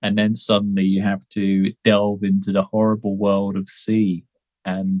 and then suddenly you have to delve into the horrible world of C,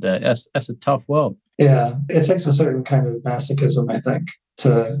 and that's a tough world. Yeah, it takes a certain kind of masochism, I think,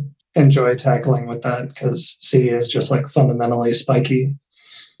 to enjoy tackling with that, because C is just like fundamentally spiky.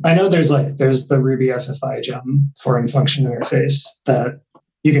 I know there's the Ruby FFI gem foreign function interface that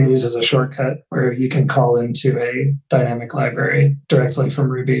you can use as a shortcut where you can call into a dynamic library directly from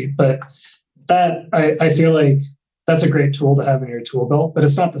Ruby. But that I feel like that's a great tool to have in your tool belt, but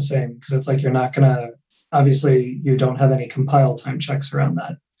it's not the same because it's like you're not going to, obviously you don't have any compile time checks around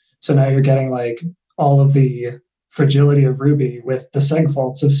that. So now you're getting like all of the fragility of Ruby with the seg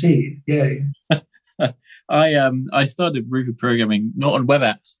faults of C. Yay. I started Ruby programming not on web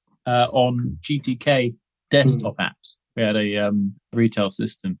apps, on GTK desktop apps. We had a retail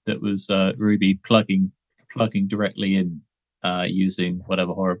system that was Ruby plugging directly in using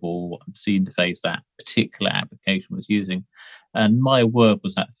whatever horrible C interface that particular application was using. And my word,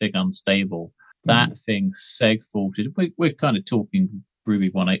 was that thing unstable. That thing seg faulted. We're kind of talking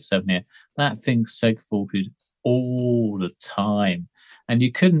Ruby 1.8.7 here. That thing seg faulted all the time. And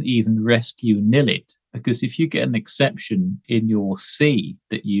you couldn't even rescue nil it, because if you get an exception in your C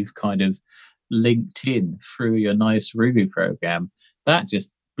that you've kind of linked in through your nice Ruby program, that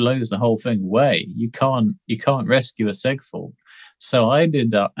just blows the whole thing away. You can't rescue a seg fault. So I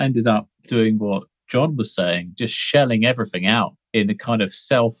ended up doing what John was saying, just shelling everything out in a kind of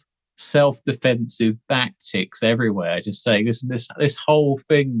self-defensive backticks everywhere, just saying, listen, this whole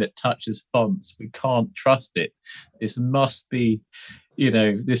thing that touches fonts, we can't trust it. This must be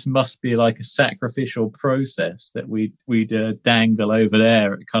like a sacrificial process that we'd dangle over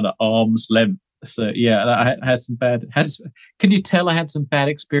there at kind of arm's length. So yeah, I had some bad. Can you tell I had some bad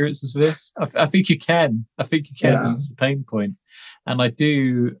experiences with this? I think you can. Yeah. This is the pain point, and I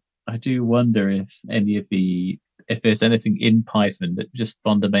do wonder if there's anything in Python that just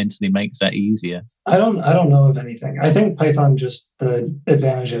fundamentally makes that easier. I don't know of anything. I think Python, just the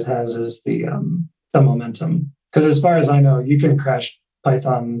advantage it has is the momentum. Because as far as I know, you can crash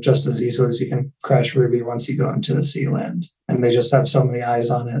Python just as easily as you can crash Ruby once you go into the C land. And they just have so many eyes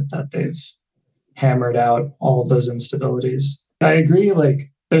on it that they've hammered out all of those instabilities. I agree, like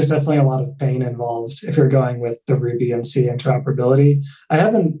there's definitely a lot of pain involved if you're going with the Ruby and C interoperability. I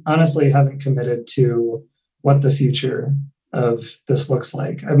honestly haven't committed to what the future of this looks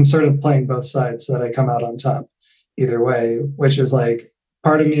like. I'm sort of playing both sides so that I come out on top either way, which is like,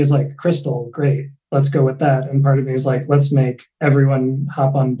 part of me is like, Crystal, great, let's go with that. And part of me is like, let's make everyone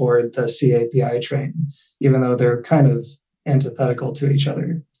hop on board the C API train, even though they're kind of antithetical to each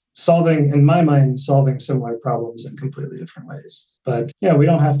other. In my mind, solving similar problems in completely different ways. But yeah, we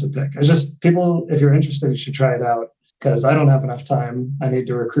don't have to pick. It's just people, if you're interested, you should try it out, because I don't have enough time. I need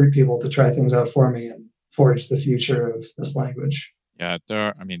to recruit people to try things out for me and forge the future of this language. Yeah, there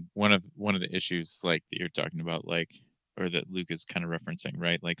are, I mean, one of the issues like that you're talking about, like, or that Luke is kind of referencing,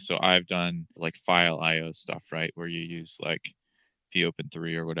 right? Like, so I've done like file IO stuff, right? Where you use like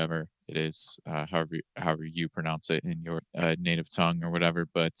popen3 or whatever it is, however you pronounce it in your native tongue or whatever.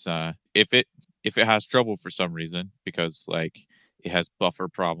 But if it has trouble for some reason, because like it has buffer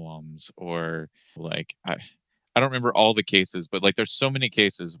problems, or like I don't remember all the cases, but like there's so many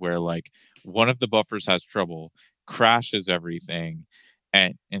cases where like one of the buffers has trouble, crashes everything,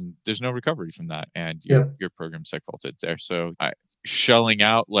 and there's no recovery from that, and your program's seg faulted there. So shelling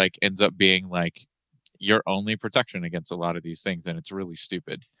out like ends up being like your only protection against a lot of these things, and it's really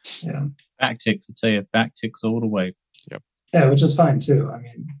stupid. Yeah, backticks, I tell you, backticks all the way. Yep. Yeah, which is fine too. I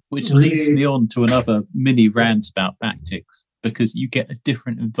mean, which leads me on to another mini rant about backticks, because you get a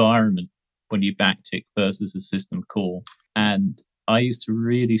different environment when you backtick versus a system call. And I used to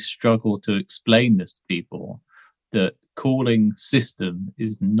really struggle to explain this to people, that calling system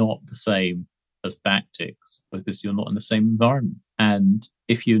is not the same as backticks, because you're not in the same environment. And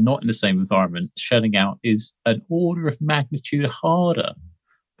if you're not in the same environment, shelling out is an order of magnitude harder,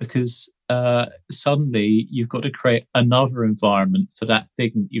 because suddenly you've got to create another environment for that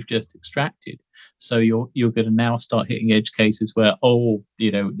thing that you've just extracted. So you're going to now start hitting edge cases where,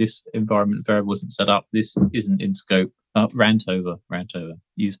 this environment variable isn't set up, this isn't in scope. Rant over,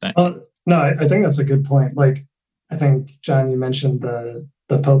 use back. No, I think that's a good point. Like, I think, John, you mentioned the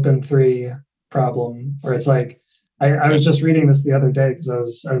popen3 problem, where it's like, I was just reading this the other day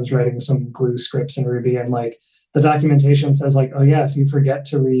because I was writing some glue scripts in Ruby, and like the documentation says like, oh yeah, if you forget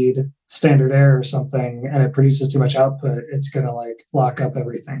to read standard error or something and it produces too much output, it's gonna like lock up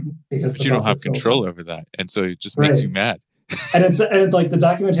everything, because you don't have control over that, and so it just makes you mad. and like the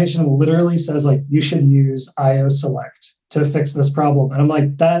documentation literally says like you should use IO select to fix this problem, and I'm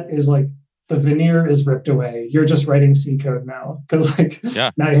like, that is like, the veneer is ripped away. You're just writing C code now, because like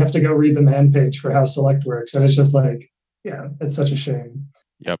now you have to go read the man page for how select works, and it's just like, yeah, it's such a shame.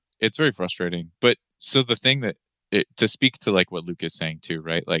 Yep, it's very frustrating. But so the thing that to speak to like what Luke is saying too,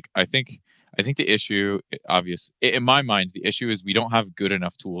 right? Like I think the issue, in my mind, the issue is we don't have good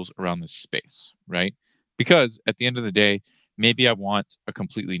enough tools around this space, right? Because at the end of the day, maybe I want a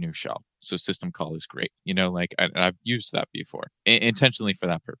completely new shell. So system call is great. Like I've used that before intentionally for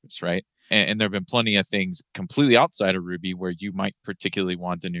that purpose, right? And there have been plenty of things completely outside of Ruby where you might particularly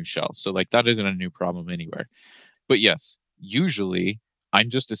want a new shell. So like that isn't a new problem anywhere. But yes, usually I'm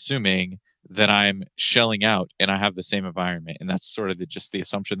just assuming that I'm shelling out and I have the same environment. And that's sort of just the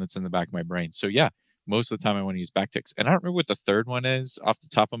assumption that's in the back of my brain. So yeah, most of the time I want to use backticks. And I don't remember what the third one is off the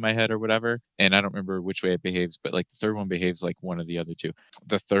top of my head or whatever. And I don't remember which way it behaves, but like the third one behaves like one of the other two.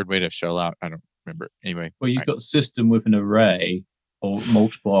 The third way to shell out, I don't remember. Anyway. Well, you've got a system with an array or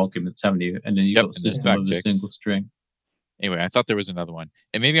multiple arguments, haven't you? And then you've got a system with a single string. Anyway, I thought there was another one.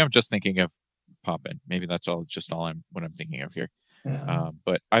 And maybe I'm just thinking of Poppin. Maybe that's what I'm thinking of here. Yeah.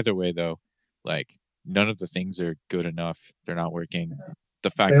 But either way though, like none of the things are good enough. They're not working. The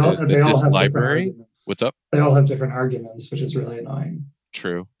fact is that this library, what's up? They all have different arguments, which is really annoying.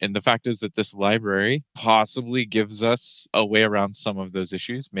 True. And the fact is that this library possibly gives us a way around some of those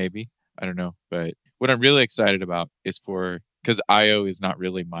issues. Maybe. I don't know. But what I'm really excited about is because IO is not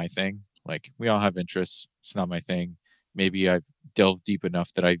really my thing. Like we all have interests. It's not my thing. Maybe I've delved deep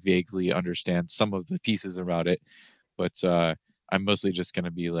enough that I vaguely understand some of the pieces about it. But I'm mostly just going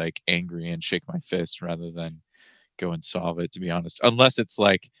to be like angry and shake my fist rather than go and solve it, to be honest, unless it's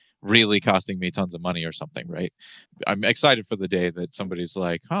like really costing me tons of money or something, right? I'm excited for the day that somebody's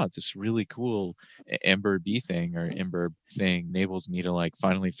like, this really cool Ember B thing or Ember thing enables me to like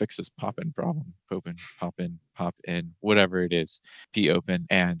finally fix this pop-in problem. Pop in, whatever it is, popen.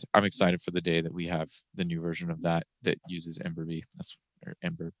 And I'm excited for the day that we have the new version of that uses Ember B. Or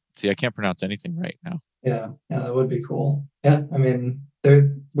Ember. See, I can't pronounce anything right now. Yeah, that would be cool. Yeah, I mean,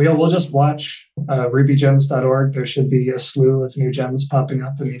 we'll just watch rubygems.org. There should be a slew of new gems popping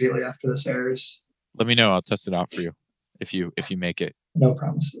up immediately after this airs. Let me know. I'll test it out for you if you make it. no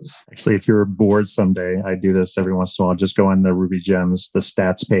promises. Actually, if you're bored someday, I do this every once in a while. Just go on the Ruby Gems, the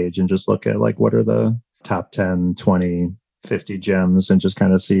stats page, and just look at like what are the top 10, 20, 50 gems and just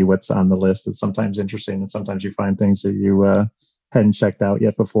kind of see what's on the list. It's sometimes interesting, and sometimes you find things that you hadn't checked out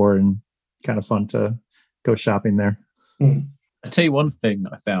yet before, and kind of fun to go shopping there. I'll tell you one thing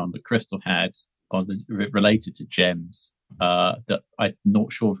I found that Crystal had related to gems that I'm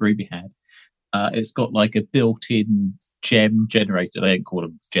not sure if Ruby had. It's got like a built-in gem generator. They don't call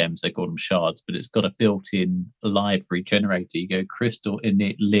them gems, they call them shards, but it's got a built-in library generator. You go crystal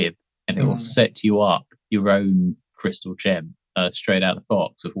init lib and it will set you up your own crystal gem straight out of the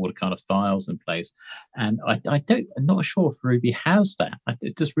box with all the kind of files in place. And I'm not sure if Ruby has that.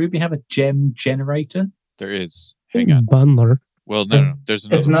 Does Ruby have a gem generator? There is. Hang on. Bundler. Well, no. There's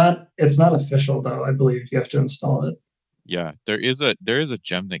another. It's not official though. I believe you have to install it. Yeah, there is a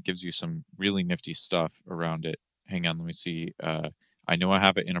gem that gives you some really nifty stuff around it. Hang on, let me see. I know I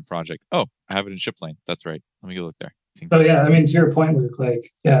have it in a project. Oh, I have it in ShipLane. That's right. Let me go look there. So yeah, I mean, to your point, Luke, like,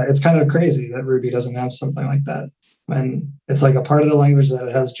 yeah, it's kind of crazy that Ruby doesn't have something like that. And it's like a part of the language that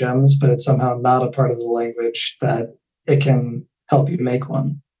it has gems, but it's somehow not a part of the language that it can help you make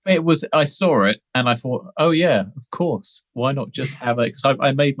one. I saw it and I thought, oh yeah, of course. Why not just have it? Because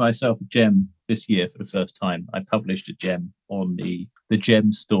I made myself a gem this year for the first time. I published a gem on the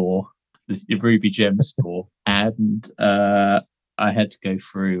gem store, the Ruby gem store. And I had to go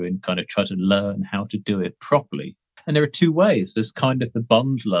through and kind of try to learn how to do it properly. And there are two ways. There's kind of the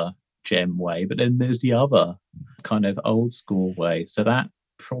bundler gem way, but then there's the other kind of old school way. So that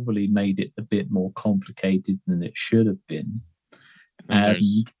probably made it a bit more complicated than it should have been. And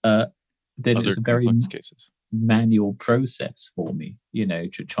then it's a very manual process for me,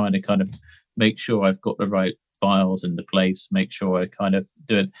 trying to kind of make sure I've got the right files in the place, make sure I kind of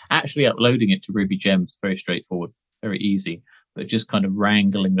do it. Actually uploading it to Ruby Gems, very straightforward, very easy, but just kind of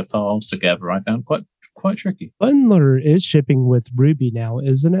wrangling the files together, I found quite tricky. Bundler is shipping with Ruby now,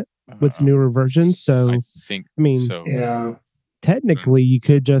 isn't it? With newer versions. So I mean, so. Yeah. Technically, you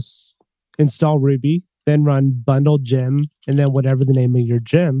could just install Ruby, then run bundle gem, and then whatever the name of your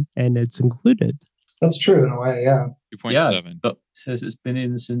gem, and it's included. That's true in a way, yeah. 2.7. Yeah, but it says it's been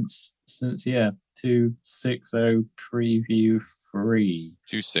in since 2.60 preview 3.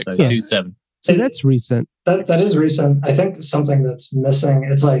 2.6. So 2.7. So that's recent. That is recent. I think something that's missing,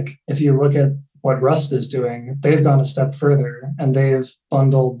 it's like if you look at what Rust is doing, they've gone a step further and they've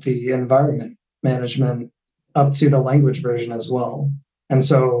bundled the environment management up to the language version as well. And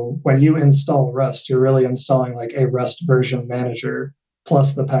so when you install Rust, you're really installing like a Rust version manager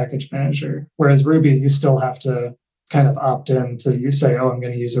plus the package manager. Whereas Ruby, you still have to kind of opt in to you say, oh, I'm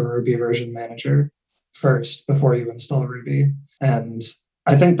going to use a Ruby version manager first before you install Ruby. And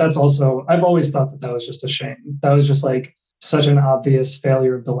I think that's also, I've always thought that was just a shame. That was just like such an obvious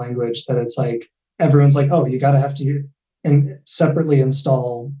failure of the language that it's like, everyone's like, oh, you got to have to separately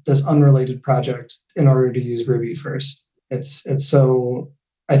install this unrelated project in order to use Ruby first. It's so,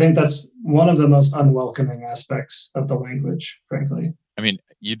 I think that's one of the most unwelcoming aspects of the language, frankly. I mean,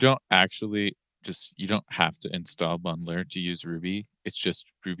 you don't have to install Bundler to use Ruby. It's just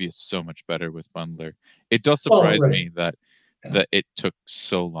Ruby is so much better with Bundler. It does surprise me that it took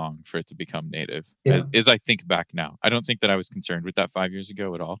so long for it to become native. Yeah. As I think back now, I don't think that I was concerned with that 5 years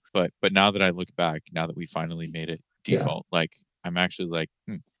ago at all. But now that I look back, now that we finally made it default, like I'm actually like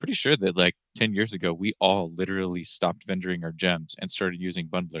pretty sure that like 10 years ago, we all literally stopped vendoring our gems and started using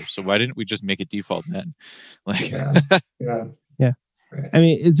Bundler. So why didn't we just make it default then? Like, yeah. Right. I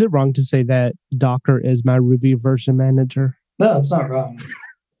mean, is it wrong to say that Docker is my Ruby version manager? No, it's not wrong.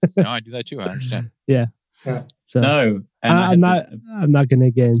 No, I do that too. I understand. Yeah. So no, I'm not going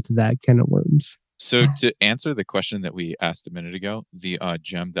to get into that can of worms. So to answer the question that we asked a minute ago, the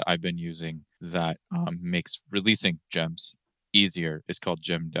gem that I've been using that makes releasing gems easier is called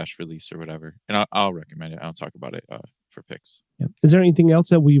gem-release or whatever. And I'll recommend it. I'll talk about it for picks. Yeah. Is there anything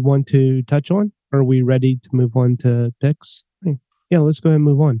else that we want to touch on? Are we ready to move on to picks? Yeah, let's go ahead and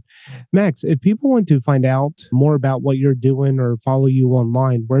move on. Max, if people want to find out more about what you're doing or follow you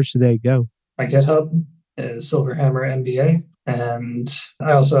online, where should they go? My GitHub is Silverhammer MBA. And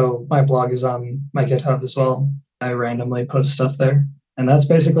my blog is on my GitHub as well. I randomly post stuff there. And that's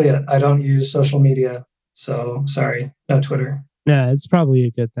basically it. I don't use social media. So sorry, no Twitter. Yeah, it's probably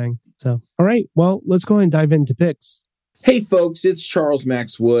a good thing. So, all right, well, let's go ahead and dive into picks. Hey folks, it's Charles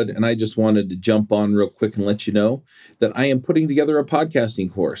Max Wood, and I just wanted to jump on real quick and let you know that I am putting together a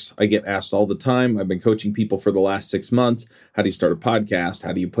podcasting course. I get asked all the time. I've been coaching people for the last 6 months. How do you start a podcast?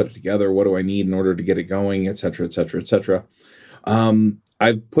 How do you put it together? What do I need in order to get it going, et cetera, et cetera, et cetera.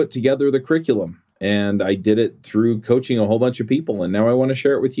 I've put together the curriculum, And I did it through coaching a whole bunch of people, and now I want to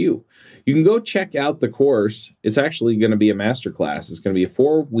share it with you. You can go check out the course. It's actually going to be a masterclass. It's going to be a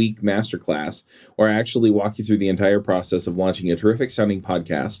 4-week masterclass where I actually walk you through the entire process of launching a terrific sounding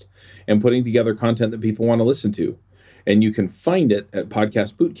podcast and putting together content that people want to listen to. And you can find it at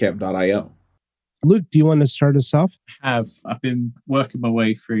podcastbootcamp.io. Luke, do you want to start us off? I've been working my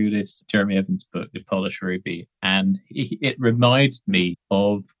way through this Jeremy Evans book, The Polished Ruby, and it reminds me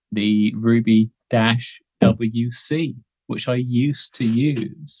of the Ruby-WC, which I used to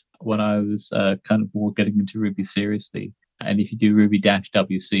use when I was kind of more getting into Ruby seriously. And if you do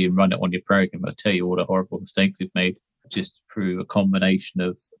Ruby-WC and run it on your program, I'll tell you all the horrible mistakes you've made just through a combination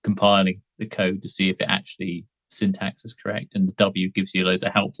of compiling the code to see if it actually syntax is correct. And the W gives you loads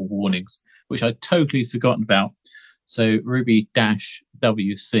of helpful warnings, which I'd totally forgotten about. So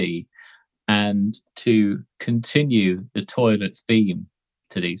Ruby-WC, and to continue the toilet theme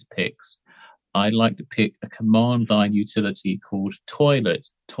to these picks, I'd like to pick a command line utility called toilet.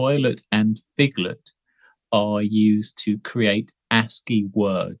 Toilet and Figlet are used to create ASCII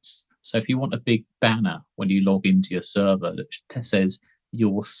words. So if you want a big banner when you log into your server that says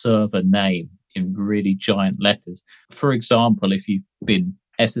your server name in really giant letters, for example, if you've been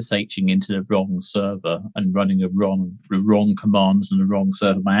SSHing into the wrong server and running the wrong commands on the wrong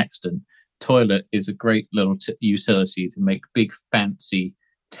server by accident, Toilet is a great little utility to make big fancy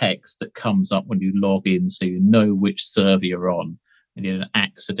text that comes up when you log in so you know which server you're on and you don't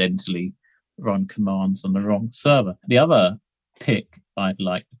accidentally run commands on the wrong server. The other pick I'd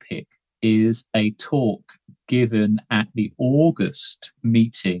like to pick is a talk given at the August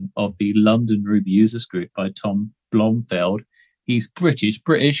meeting of the London Ruby Users Group by Tom Blomfeld. He's British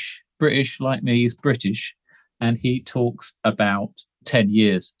like me, he's British. And he talks about 10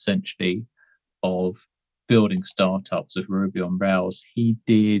 years, essentially, of building startups of Ruby on Rails. He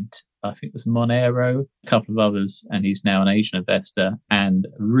did, I think it was Monero, a couple of others, and he's now an angel investor. And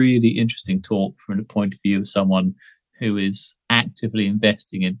really interesting talk from the point of view of someone who is actively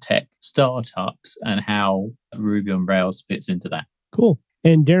investing in tech startups and how Ruby on Rails fits into that. Cool.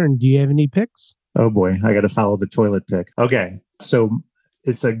 And Darren, do you have any picks? Oh boy, I got to follow the toilet pick. Okay, so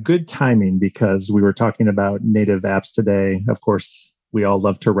it's a good timing because we were talking about native apps today. Of course, we all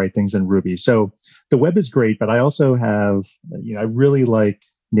love to write things in Ruby. So the web is great, but I also have, I really like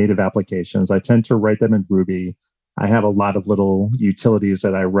native applications. I tend to write them in Ruby. I have a lot of little utilities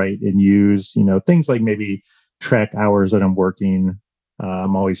that I write and use, things like maybe track hours that I'm working.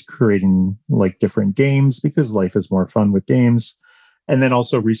 I'm always creating like different games because life is more fun with games. And then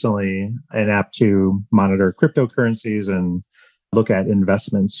also recently an app to monitor cryptocurrencies and look at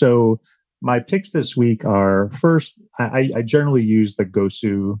investments. So my picks this week are, first, I generally use the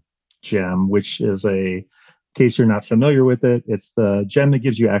Gosu gem, which is in case you're not familiar with it, it's the gem that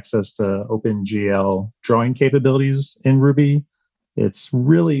gives you access to OpenGL drawing capabilities in Ruby. It's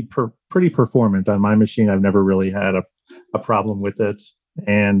really pretty performant on my machine. I've never really had a problem with it.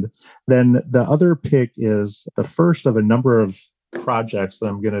 And then the other pick is the first of a number of projects that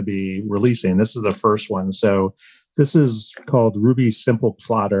I'm going to be releasing. This is the first one. So this is called Ruby Simple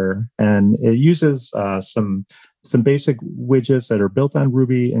Plotter, and it uses some basic widgets that are built on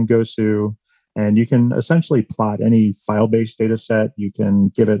Ruby and Gosu. And you can essentially plot any file-based data set. You can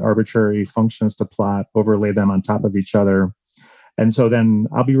give it arbitrary functions to plot, overlay them on top of each other. And so then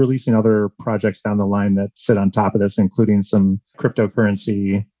I'll be releasing other projects down the line that sit on top of this, including some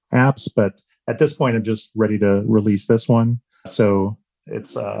cryptocurrency apps. But at this point, I'm just ready to release this one. So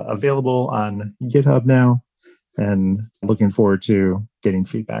it's available on GitHub now, and looking forward to getting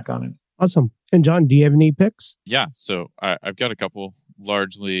feedback on it. Awesome. And John, do you have any picks? Yeah, so I've got a couple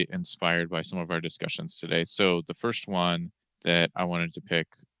largely inspired by some of our discussions today. So the first one that I wanted to pick,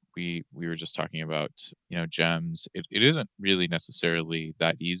 we were just talking about, gems. It isn't really necessarily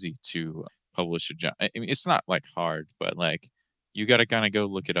that easy to publish a gem. I mean, it's not like hard, but like you got to kind of go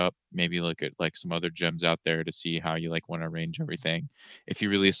look it up, maybe look at like some other gems out there to see how you like want to arrange everything. If you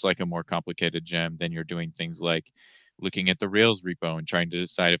release like a more complicated gem, then you're doing things like looking at the Rails repo and trying to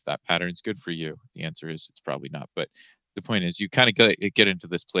decide if that pattern's good for you. The answer is it's probably not. But the point is you kind of get into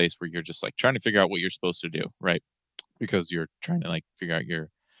this place where you're just like trying to figure out what you're supposed to do, right? Because you're trying to like figure out your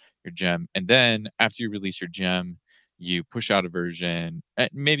gem. And then after you release your gem, you push out a version,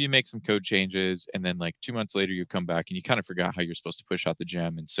 maybe you make some code changes, and then like 2 months later you come back and you kind of forgot how you're supposed to push out the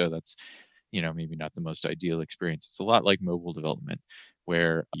gem. And so that's, maybe not the most ideal experience. It's a lot like mobile development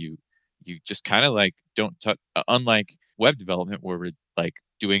where you just kind of like don't touch, unlike web development where we're like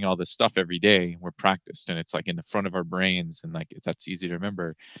doing all this stuff every day, we're practiced and it's like in the front of our brains and like that's easy to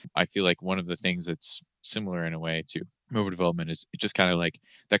remember. I feel like one of the things that's similar in a way to mobile development is just kind of like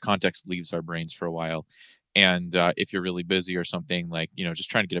that context leaves our brains for a while. And if you're really busy or something, like, just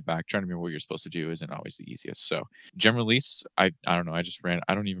trying to get it back, trying to remember what you're supposed to do isn't always the easiest. So gem release, I don't know. I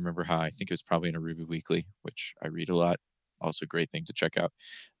don't even remember how. I think it was probably in a Ruby Weekly, which I read a lot. Also a great thing to check out.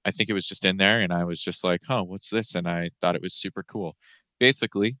 I think it was just in there and I was just like, what's this? And I thought it was super cool.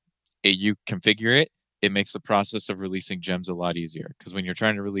 Basically, you configure it. It makes the process of releasing gems a lot easier, because when you're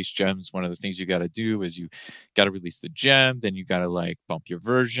trying to release gems, one of the things you got to do is you got to release the gem, then you got to like bump your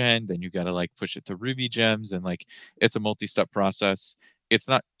version, then you got to like push it to Ruby gems, and like it's a multi-step process. It's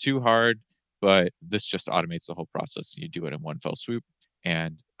not too hard, but this just automates the whole process. You do it in one fell swoop,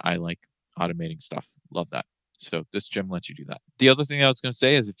 and I like automating stuff. Love that. So this gem lets you do that. The other thing I was going to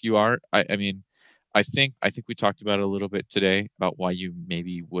say is if you are, I think we talked about it a little bit today about why you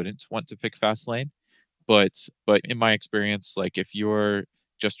maybe wouldn't want to pick Fastlane. But in my experience, like if you're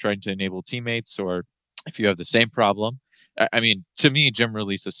just trying to enable teammates, or if you have the same problem, to me, gem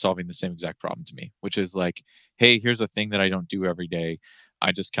release is solving the same exact problem to me, which is like, hey, here's a thing that I don't do every day.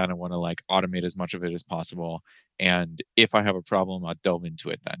 I just kind of want to like automate as much of it as possible. And if I have a problem, I'll delve into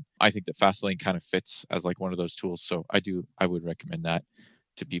it then. I think that Fastlane kind of fits as like one of those tools. So I would recommend that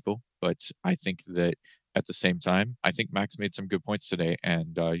to people. But I think that at the same time, I think Max made some good points today,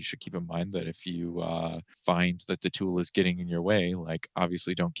 and you should keep in mind that if you find that the tool is getting in your way, like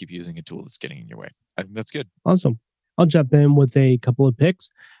obviously don't keep using a tool that's getting in your way. I think that's good. Awesome. I'll jump in with a couple of picks.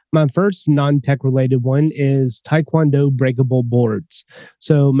 My first non-tech related one is Taekwondo breakable boards.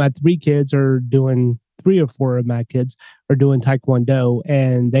 So my 3 or 4 of my kids are doing Taekwondo,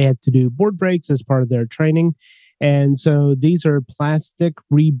 and they have to do board breaks as part of their training. And so these are plastic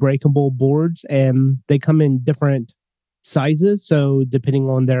re-breakable boards, and they come in different sizes. So depending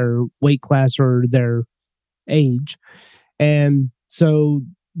on their weight class or their age. And so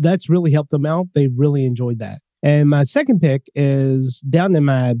that's really helped them out. They really enjoyed that. And my second pick is down in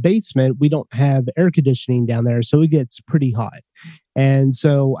my basement. We don't have air conditioning down there, so it gets pretty hot. And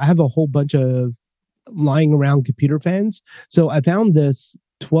so I have a whole bunch of lying around computer fans. So I found this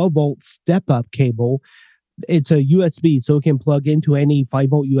 12-volt step-up cable. It's a USB, so it can plug into any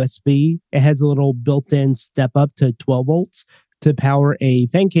 5-volt USB. It has a little built-in step up to 12 volts to power a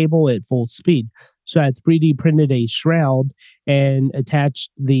fan cable at full speed. So I 3D printed a shroud and attached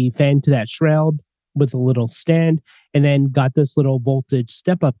the fan to that shroud with a little stand, and then got this little voltage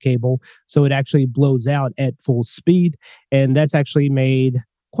step-up cable, so it actually blows out at full speed. And that's actually made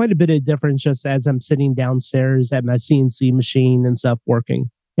quite a bit of difference just as I'm sitting downstairs at my CNC machine and stuff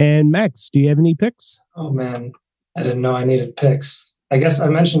working. And Max, do you have any picks? Oh man, I didn't know I needed picks. I guess I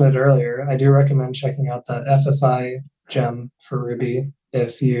mentioned it earlier. I do recommend checking out that FFI gem for Ruby.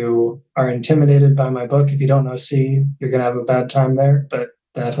 If you are intimidated by my book, if you don't know C, you're going to have a bad time there, but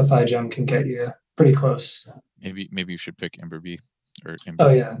the FFI gem can get you pretty close. Maybe you should pick Ember B. Oh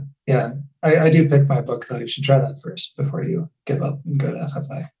yeah. I do pick my book though. You should try that first before you give up and go to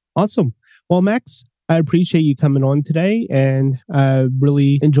FFI. Awesome. Well, Max, I appreciate you coming on today, and I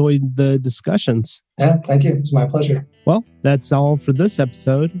really enjoyed the discussions. Yeah, thank you. It's my pleasure. Well, that's all for this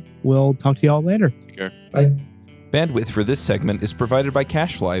episode. We'll talk to you all later. Take care. Bye. Bandwidth for this segment is provided by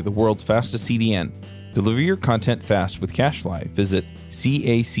CacheFly, the world's fastest CDN. Deliver your content fast with CacheFly. Visit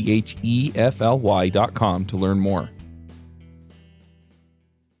CacheFly.com to learn more.